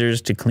use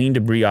lasers to clean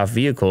debris off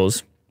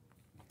vehicles.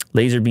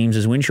 Laser beams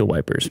as windshield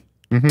wipers.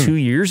 2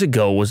 years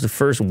ago was the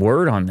first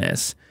word on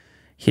this.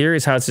 Here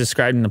is how it's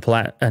described in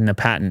the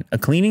patent. A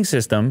cleaning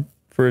system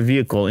for a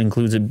vehicle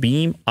includes a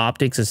beam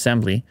optics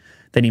assembly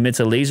that emits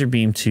a laser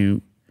beam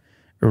to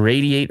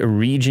irradiate a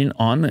region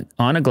on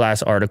a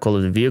glass article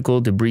of the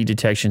vehicle, debris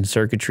detection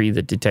circuitry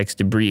that detects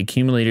debris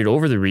accumulated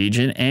over the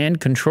region, and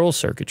control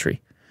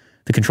circuitry.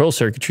 The control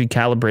circuitry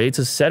calibrates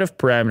a set of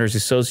parameters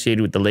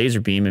associated with the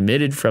laser beam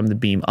emitted from the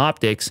beam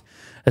optics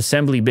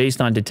assembly based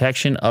on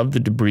detection of the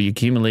debris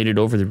accumulated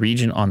over the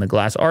region on the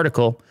glass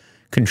article,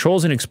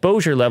 controls an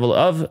exposure level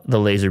of the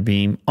laser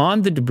beam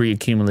on the debris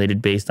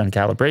accumulated based on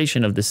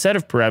calibration of the set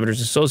of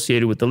parameters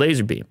associated with the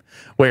laser beam,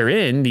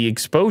 wherein the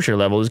exposure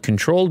level is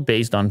controlled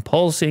based on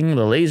pulsing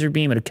the laser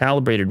beam at a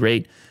calibrated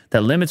rate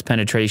that limits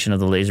penetration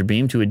of the laser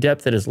beam to a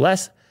depth that is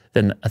less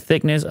than a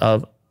thickness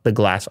of the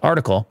glass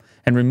article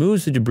and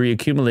removes the debris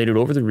accumulated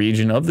over the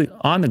region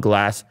on the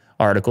glass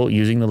article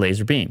using the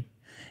laser beam.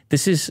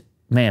 This is,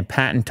 man,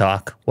 patent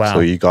talk. Wow.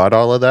 So you got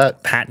all of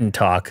that? Patent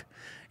talk.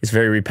 It's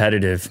very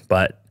repetitive,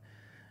 but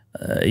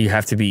you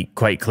have to be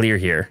quite clear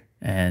here.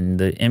 And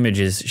the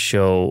images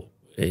show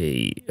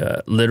a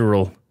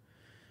literal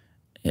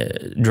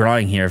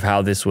drawing here of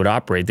how this would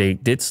operate.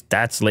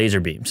 That's laser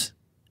beams.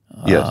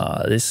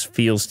 Yes. This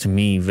feels to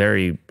me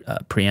very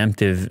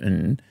preemptive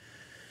and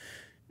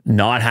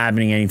not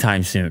happening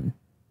anytime soon.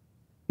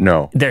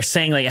 No. They're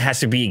saying like it has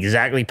to be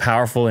exactly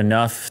powerful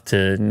enough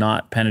to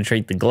not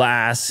penetrate the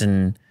glass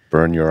and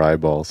burn your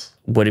eyeballs.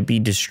 Would it be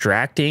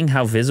distracting?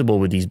 How visible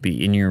would these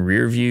be? In your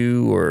rear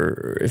view,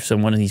 or if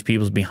one of these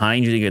people's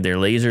behind you, they get their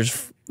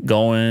lasers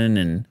going?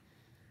 And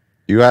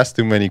you asked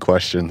too many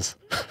questions.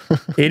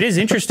 It is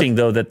interesting,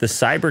 though, that the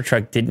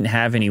Cybertruck didn't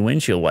have any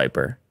windshield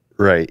wiper.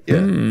 Right, yeah.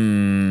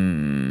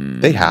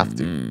 They have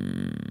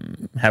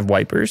to. Have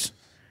wipers?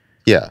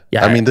 Yeah.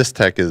 I mean, this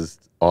tech is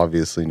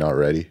obviously not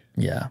ready.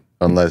 Yeah.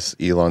 Unless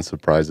Elon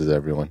surprises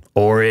everyone.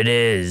 Or it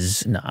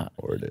is. Nah.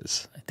 Or it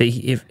is.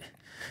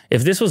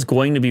 If this was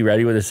going to be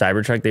ready with a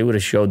Cybertruck, they would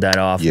have showed that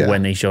off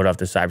when they showed off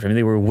the Cybertruck. I mean,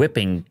 they were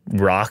whipping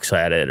rocks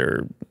at it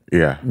or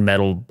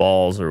metal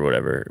balls or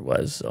whatever it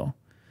was. So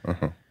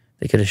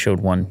they could have showed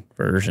one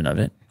version of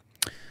it.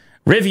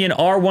 Rivian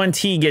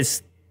R1T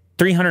gets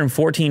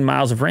 314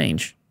 miles of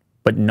range,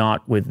 but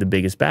not with the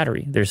biggest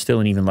battery. There's still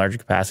an even larger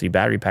capacity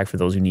battery pack for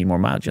those who need more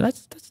mileage.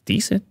 That's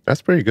decent.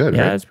 That's pretty good,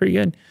 yeah, right? That's pretty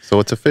good. So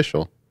it's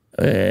official.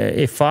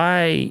 The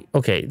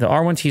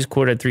R1T is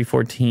quoted at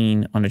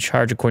 314 on a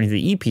charge according to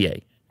the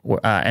EPA.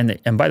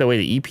 And by the way,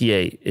 the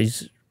EPA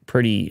is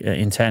pretty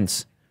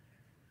intense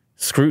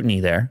scrutiny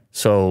there.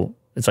 So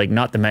it's like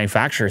not the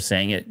manufacturer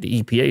saying it,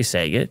 the EPA is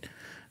saying it.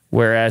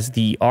 Whereas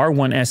the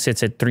R1S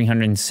sits at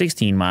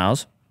 316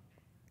 miles.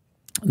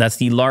 That's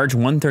the large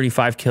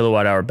 135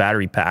 kilowatt hour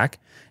battery pack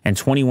and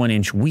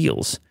 21-inch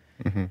wheels.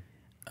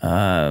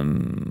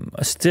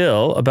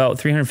 Still, about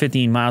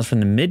 315 miles from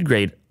the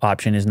mid-grade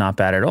option is not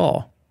bad at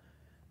all.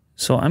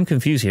 So I'm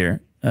confused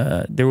here.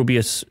 There will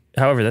be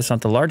however, that's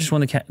not the largest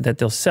one that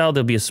they'll sell.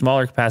 There'll be a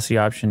smaller capacity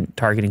option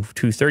targeting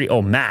 230.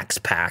 Oh, max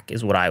pack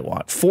is what I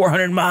want.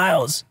 400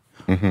 miles.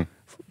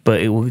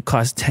 But it will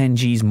cost 10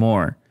 G's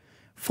more.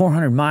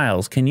 400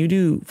 miles. Can you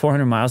do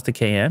 400 miles to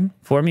KM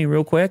for me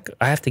real quick?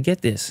 I have to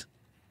get this.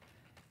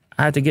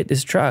 I have to get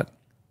this truck.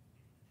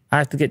 I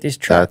have to get this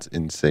truck. That's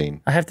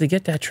insane. I have to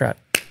get that truck.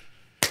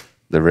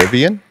 The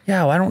Rivian?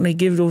 Yeah, why don't they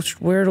give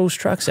where are those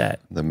trucks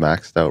at? The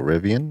maxed out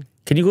Rivian?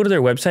 Can you go to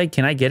their website?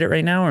 Can I get it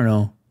right now or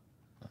no?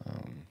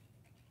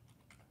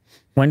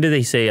 When do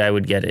they say I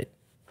would get it?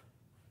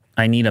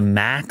 I need a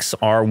max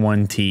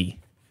R1T.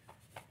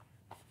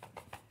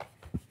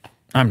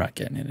 I'm not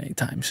getting it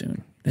anytime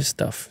soon. This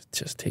stuff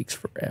just takes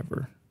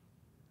forever.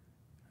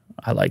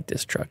 I like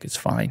this truck. It's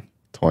fine.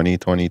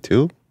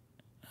 2022?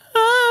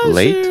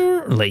 Late?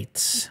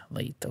 Late.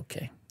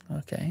 Okay.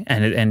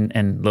 And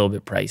a little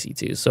bit pricey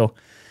too. So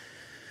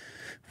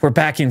we're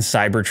back in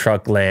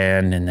Cybertruck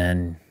land, and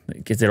then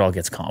it all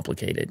gets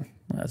complicated.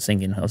 I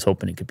was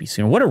hoping it could be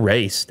sooner. What a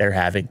race they're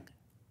having.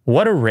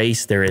 What a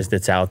race there is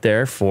that's out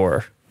there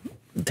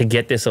to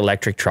get this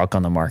electric truck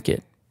on the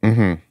market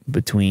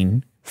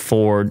between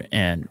Ford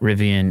and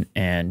Rivian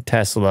and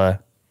Tesla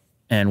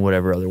and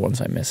whatever other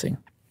ones I'm missing.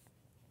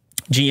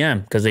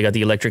 GM, because they got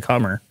the electric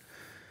Hummer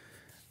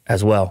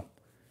as well.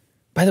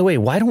 By the way,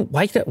 why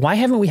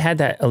haven't we had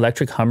that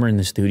electric Hummer in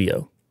the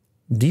studio?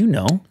 Do you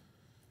know?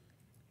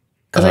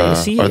 Because I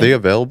see Are they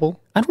available?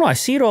 I don't know. I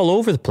see it all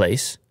over the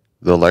place.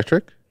 The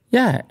electric?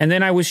 Yeah. And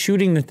then I was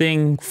shooting the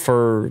thing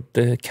for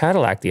the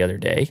Cadillac the other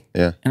day.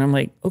 Yeah. And I'm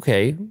like,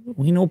 okay,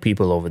 we know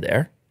people over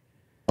there.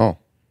 Oh.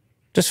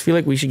 Just feel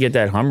like we should get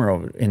that Hummer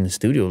over in the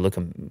studio.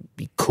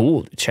 Be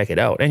cool to check it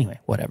out. Anyway,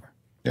 whatever.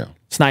 Yeah.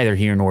 It's neither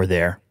here nor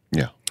there.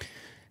 Yeah.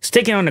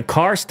 Sticking on the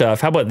car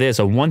stuff, how about this?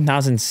 A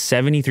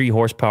 1,073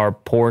 horsepower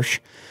Porsche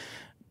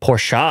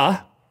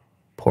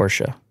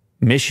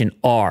Mission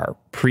R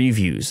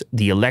previews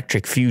the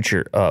electric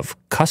future of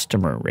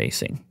customer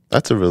racing.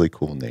 That's a really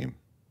cool name.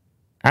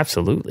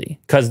 Absolutely,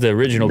 because the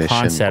original Mission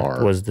concept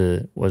R. was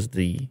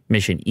the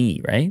Mission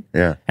E, right?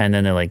 Yeah. And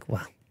then they're like,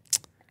 well,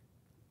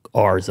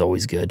 R is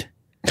always good.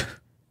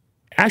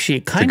 Actually,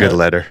 it a good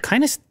letter.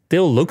 kind of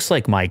still looks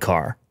like my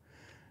car.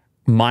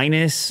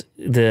 minus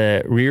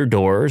the rear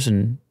doors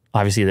and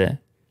obviously the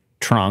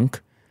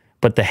trunk,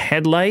 but the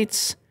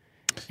headlights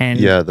and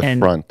the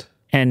front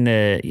and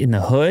in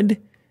the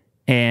hood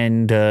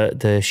and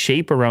the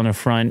shape around the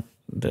front,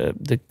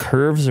 the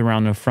curves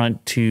around the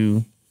front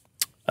two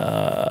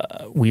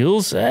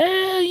wheels.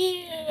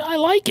 I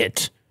like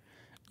it.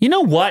 You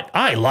know what?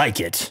 I like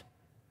it.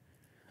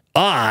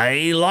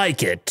 I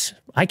like it.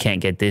 I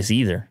can't get this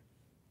either.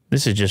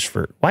 This is just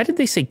for... Why did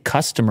they say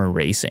customer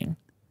racing?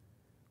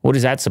 What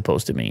is that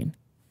supposed to mean?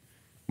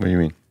 What do you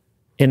mean?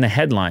 In the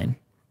headline,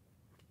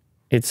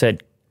 it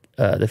said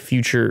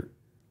the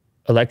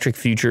electric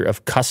future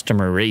of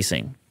customer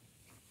racing.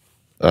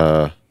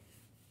 So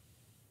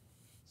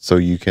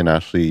you can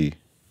actually...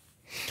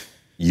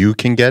 You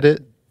can get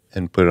it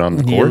and put it on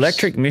the course? The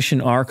electric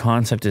Mission R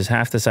concept is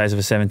half the size of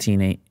a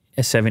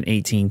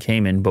 718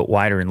 Cayman, but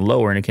wider and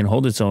lower, and it can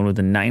hold its own with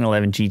the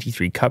 911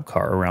 GT3 Cup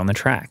car around the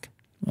track.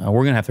 We're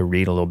going to have to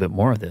read a little bit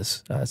more of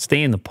this.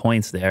 Stay in the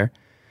points there.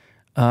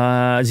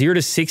 0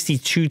 to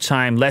 62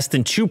 time, less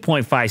than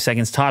 2.5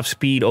 seconds, top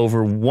speed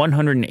over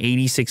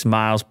 186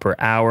 miles per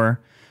hour,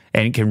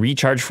 and it can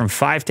recharge from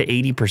 5 to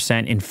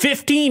 80% in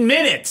 15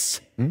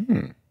 minutes.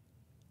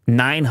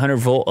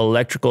 900-volt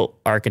electrical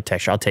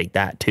architecture. I'll take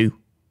that, too.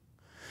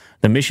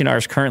 The Mission R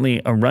is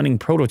currently a running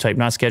prototype,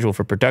 not scheduled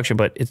for production,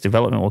 but its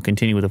development will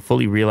continue with a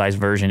fully realized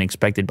version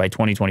expected by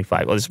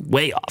 2025. Well, it's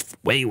way off,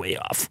 way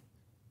off.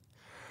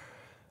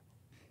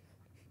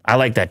 I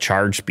like that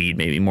charge speed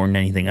maybe more than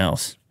anything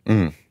else.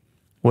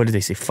 What did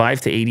they say?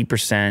 5 to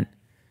 80%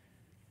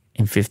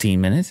 in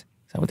 15 minutes?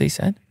 Is that what they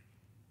said?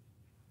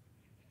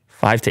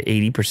 5 to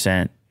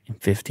 80% in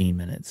 15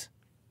 minutes.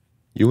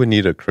 You would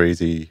need a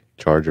crazy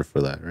charger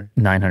for that, right?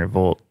 900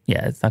 volt.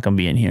 Yeah, it's not going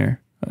to be in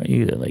here.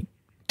 You like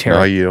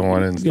you don't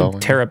want to install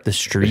it? Tear up the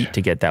street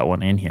to get that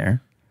one in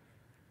here.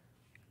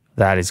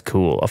 That is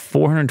cool. A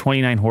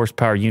 429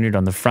 horsepower unit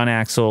on the front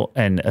axle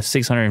and a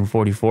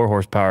 644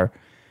 horsepower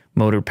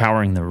motor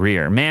powering the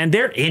rear. Man,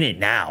 they're in it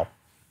now.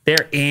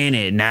 They're in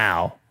it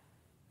now.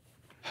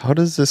 How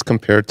does this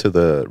compare to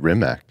the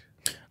Rimac?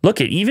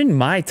 Look, even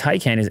my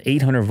Taycan is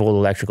 800 volt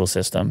electrical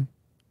system.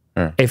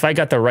 If I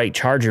got the right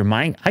charger,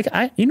 mine,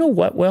 you know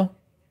what, Will?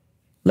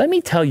 Let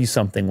me tell you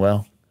something,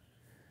 Will.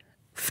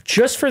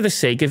 Just for the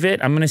sake of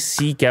it, I'm going to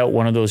seek out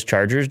one of those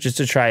chargers just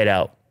to try it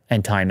out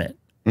and time it.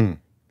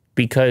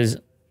 Because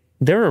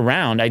they're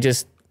around.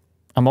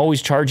 I'm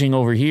always charging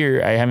over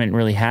here. I haven't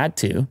really had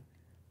to.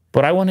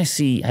 But I want to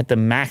see at the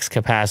max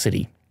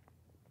capacity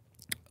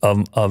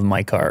of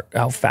my car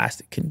how fast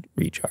it can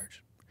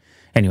recharge.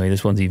 Anyway,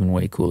 this one's even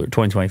way cooler.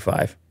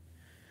 2025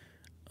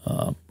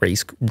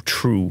 race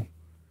true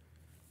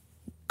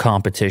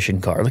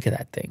competition car. Look at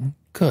that thing.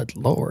 Good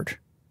Lord.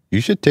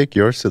 You should take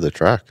yours to the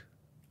track.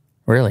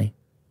 Really?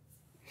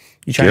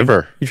 You trying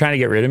to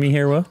get rid of me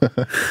here, Will?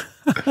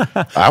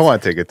 I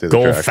want to take it to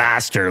the track. Go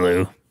faster,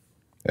 Lou.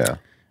 Yeah.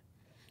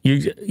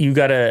 You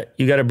gotta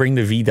bring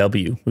the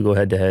VW. We go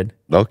head to head.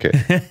 Okay.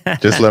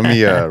 Just let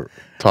me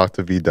talk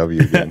to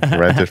VW again.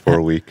 Rent it for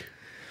a week.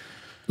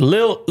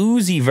 Lil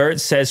Uzi Vert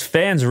says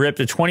fans ripped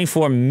a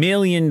 $24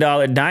 million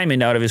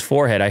diamond out of his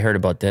forehead. I heard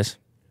about this.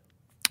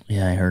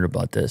 Yeah, I heard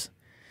about this.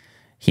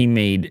 He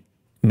made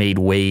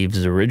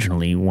waves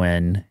originally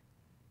when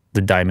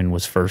the diamond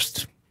was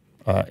first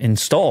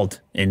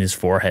installed in his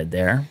forehead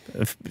there.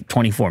 A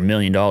 $24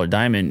 million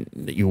diamond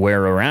that you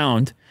wear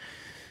around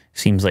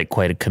seems like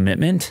quite a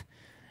commitment.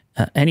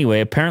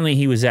 Anyway, apparently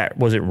he was at,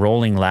 was it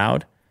Rolling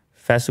Loud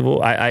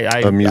Festival?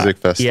 A music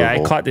festival. Yeah,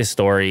 I caught this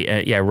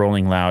story. Yeah,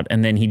 Rolling Loud.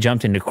 And then he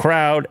jumped into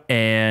crowd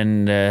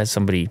and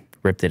somebody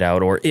ripped it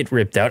out, or it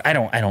ripped out. I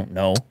don't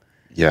know.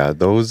 Yeah,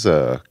 those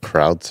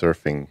crowd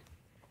surfing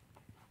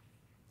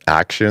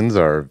actions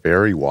are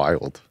very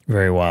wild.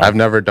 Very wild. I've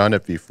never done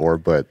it before,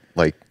 but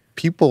like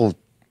people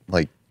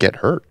like get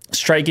hurt.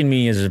 Striking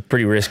me as a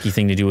pretty risky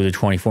thing to do with a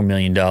 $24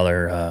 million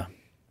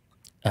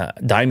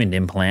diamond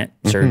implant,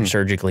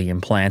 surgically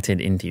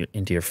implanted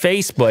into your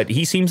face. But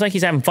he seems like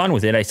he's having fun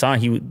with it. I saw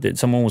that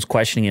someone was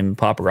questioning him,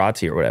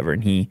 paparazzi or whatever,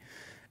 and he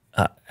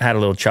had a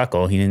little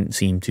chuckle. He didn't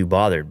seem too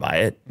bothered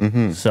by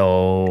it.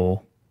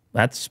 So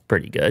that's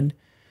pretty good.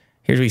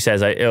 Here's what he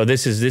says.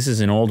 This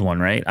is an old one,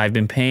 right? I've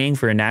been paying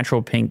for a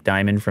natural pink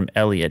diamond from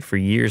Elliot for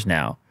years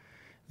now.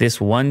 This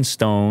one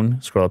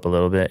stone, scroll up a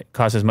little bit,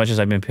 costs as much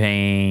as I've been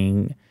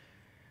paying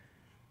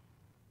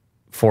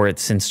for it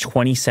since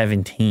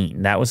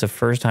 2017. That was the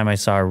first time I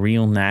saw a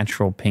real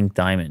natural pink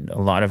diamond. A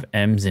lot of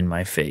M's in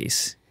my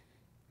face.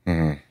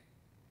 Well,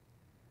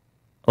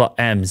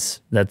 M's,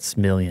 that's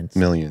millions.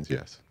 Millions,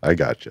 yes. I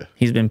gotcha.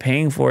 He's been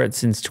paying for it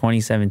since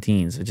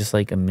 2017. So just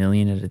like $1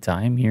 million at a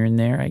time here and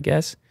there, I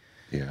guess.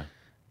 Yeah.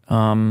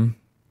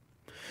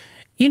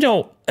 You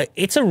know,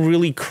 it's a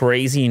really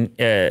crazy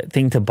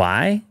thing to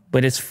buy.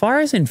 But as far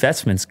as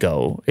investments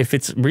go, if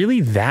it's really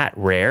that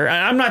rare,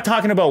 I'm not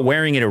talking about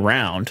wearing it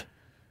around.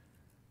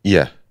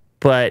 Yeah.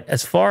 But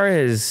as far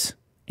as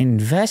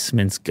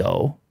investments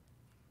go,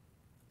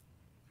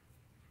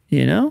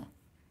 you know,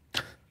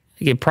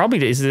 it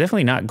probably is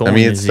definitely not going to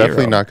zero. It's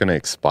definitely not going to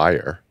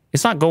expire.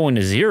 It's not going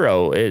to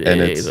zero.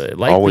 It's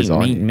likely always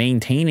on.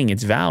 Maintaining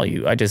its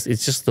value.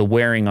 It's just the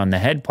wearing on the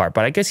head part.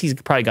 But I guess he's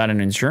probably got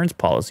an insurance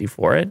policy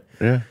for it.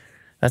 Yeah.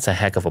 That's a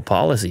heck of a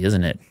policy,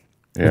 isn't it?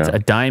 Yeah. It's a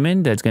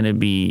diamond that's going to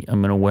be,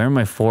 I'm going to wear on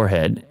my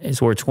forehead. It's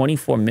worth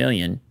 $24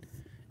 million,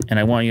 and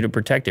I want you to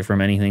protect it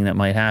from anything that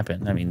might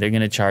happen. I mean, they're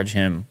going to charge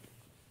him.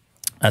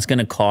 That's going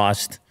to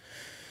cost,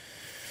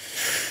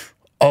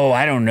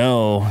 I don't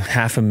know,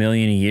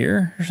 $500,000 a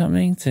year or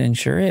something to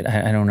insure it.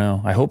 I don't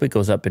know. I hope it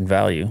goes up in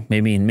value.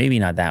 Maybe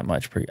not that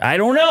much. I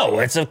don't know.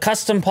 It's a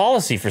custom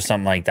policy for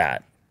something like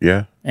that.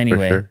 Yeah.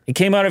 Anyway, sure. It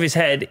came out of his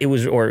head. It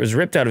was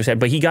ripped out of his head,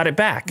 but he got it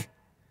back.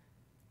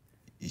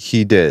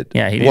 He did.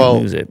 Yeah, he didn't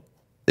lose it.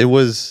 It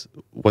was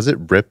it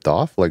ripped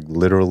off, like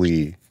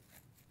literally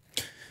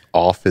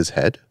off his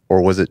head,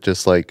 or was it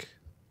just like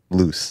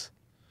loose?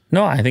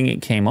 No, I think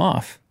it came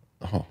off.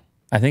 Oh.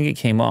 I think it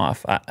came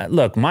off.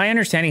 Look, my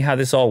understanding how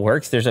this all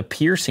works, there's a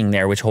piercing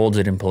there which holds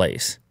it in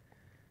place.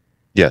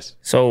 Yes.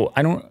 So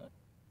I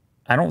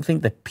don't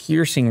think the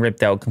piercing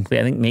ripped out completely.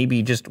 I think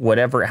maybe just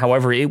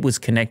however it was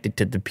connected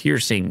to the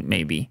piercing,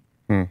 maybe.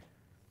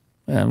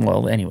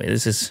 Well, anyway,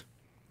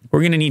 we're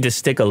going to need to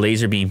stick a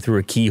laser beam through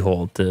a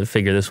keyhole to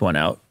figure this one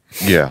out.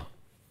 Yeah.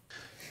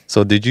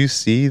 So did you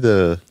see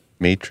the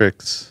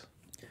Matrix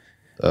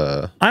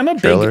I'm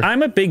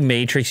a big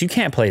Matrix. You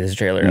can't play this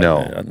trailer. No,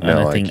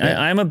 I can't.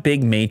 I'm a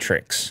big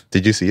Matrix.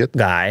 Did you see it?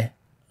 Guy.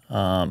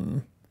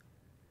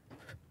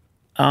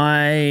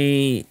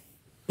 I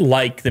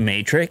like the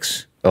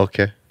Matrix.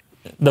 Okay.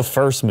 The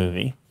first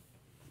movie.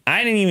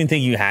 I didn't even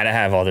think you had to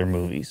have other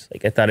movies.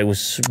 Like, I thought it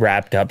was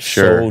wrapped up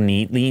so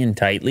neatly and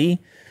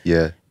tightly.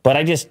 Yeah. But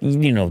I just,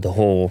 the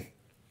whole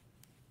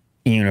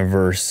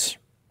universe,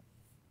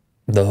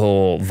 the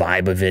whole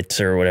vibe of it,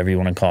 or whatever you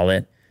want to call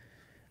it.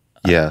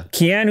 Yeah.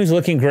 Keanu's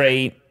looking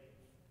great.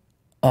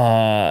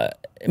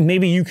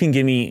 Maybe you can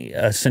give me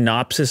a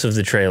synopsis of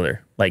the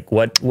trailer. Like,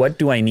 what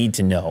do I need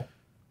to know?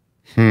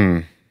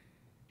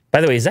 By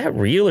the way, is that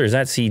real or is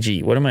that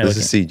CG? What am I looking at?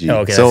 This is CG. Oh,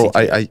 okay, so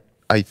CG.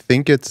 I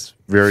think it's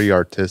very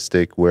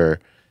artistic where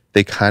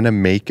they kind of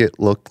make it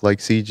look like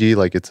CG,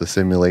 like it's a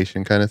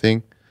simulation kind of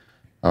thing.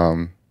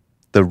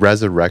 The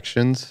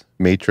Resurrections,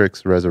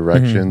 Matrix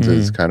Resurrections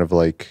is kind of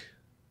like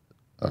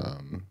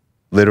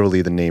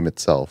literally the name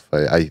itself.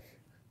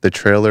 The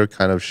trailer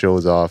kind of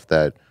shows off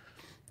that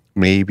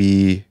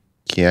maybe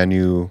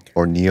Keanu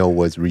or Neo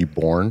was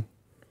reborn.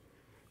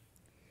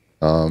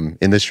 In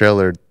this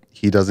trailer,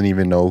 he doesn't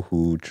even know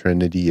who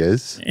Trinity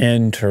is.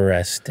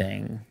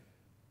 Interesting.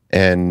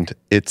 And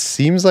it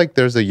seems like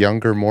there's a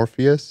younger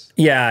Morpheus.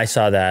 Yeah, I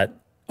saw that.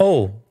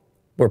 Oh,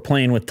 we're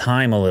playing with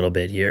time a little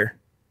bit here.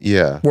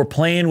 Yeah. We're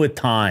playing with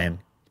time.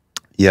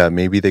 Yeah,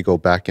 maybe they go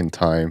back in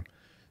time.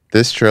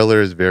 This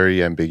trailer is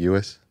very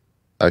ambiguous,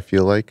 I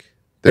feel like.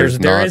 There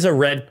is a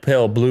red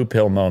pill, blue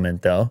pill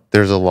moment, though.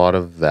 There's a lot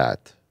of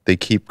that. They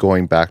keep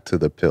going back to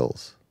the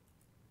pills.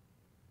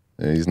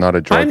 He's not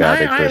a drug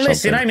addict or something.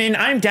 Listen,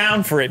 I'm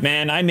down for it,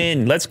 man. I'm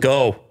in. Let's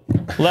go.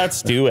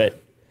 Let's do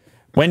it.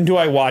 When do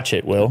I watch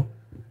it, Will?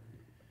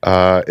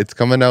 It's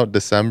coming out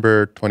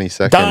December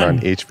 22nd on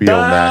HBO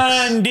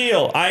Max. Done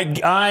deal.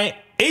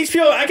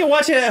 HBO, I can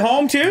watch it at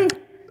home too?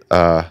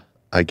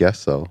 I guess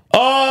so.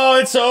 Oh,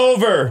 it's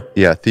over.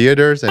 Yeah,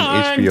 theaters and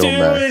I'm HBO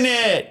Max. doing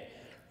it.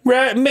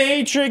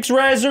 Matrix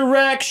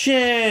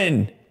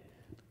Resurrection.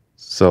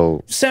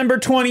 So December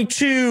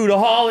 22, the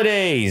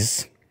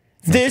holidays.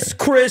 This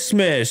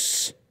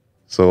Christmas.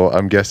 So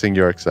I'm guessing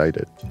you're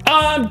excited.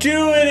 I'm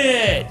doing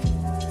it.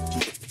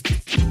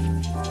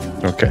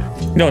 Okay.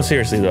 No,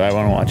 seriously though, I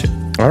want to watch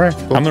it. All right.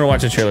 Cool. I'm gonna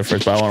watch the trailer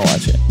first, but I want to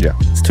watch it. Yeah.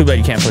 It's too bad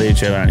you can't play the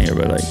trailer on here,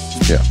 but like.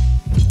 Yeah.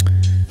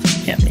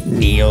 Yeah, I mean,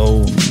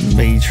 Neo,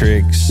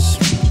 Matrix,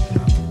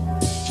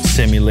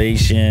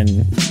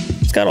 simulation.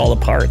 It's got all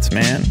the parts,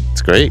 man.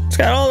 It's great. It's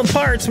got all the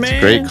parts,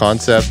 man. Great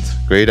concept,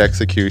 great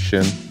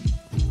execution.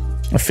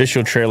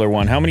 Official trailer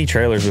one. How many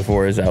trailers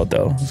before is out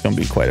though? It's gonna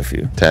be quite a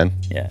few. 10.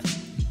 Yeah.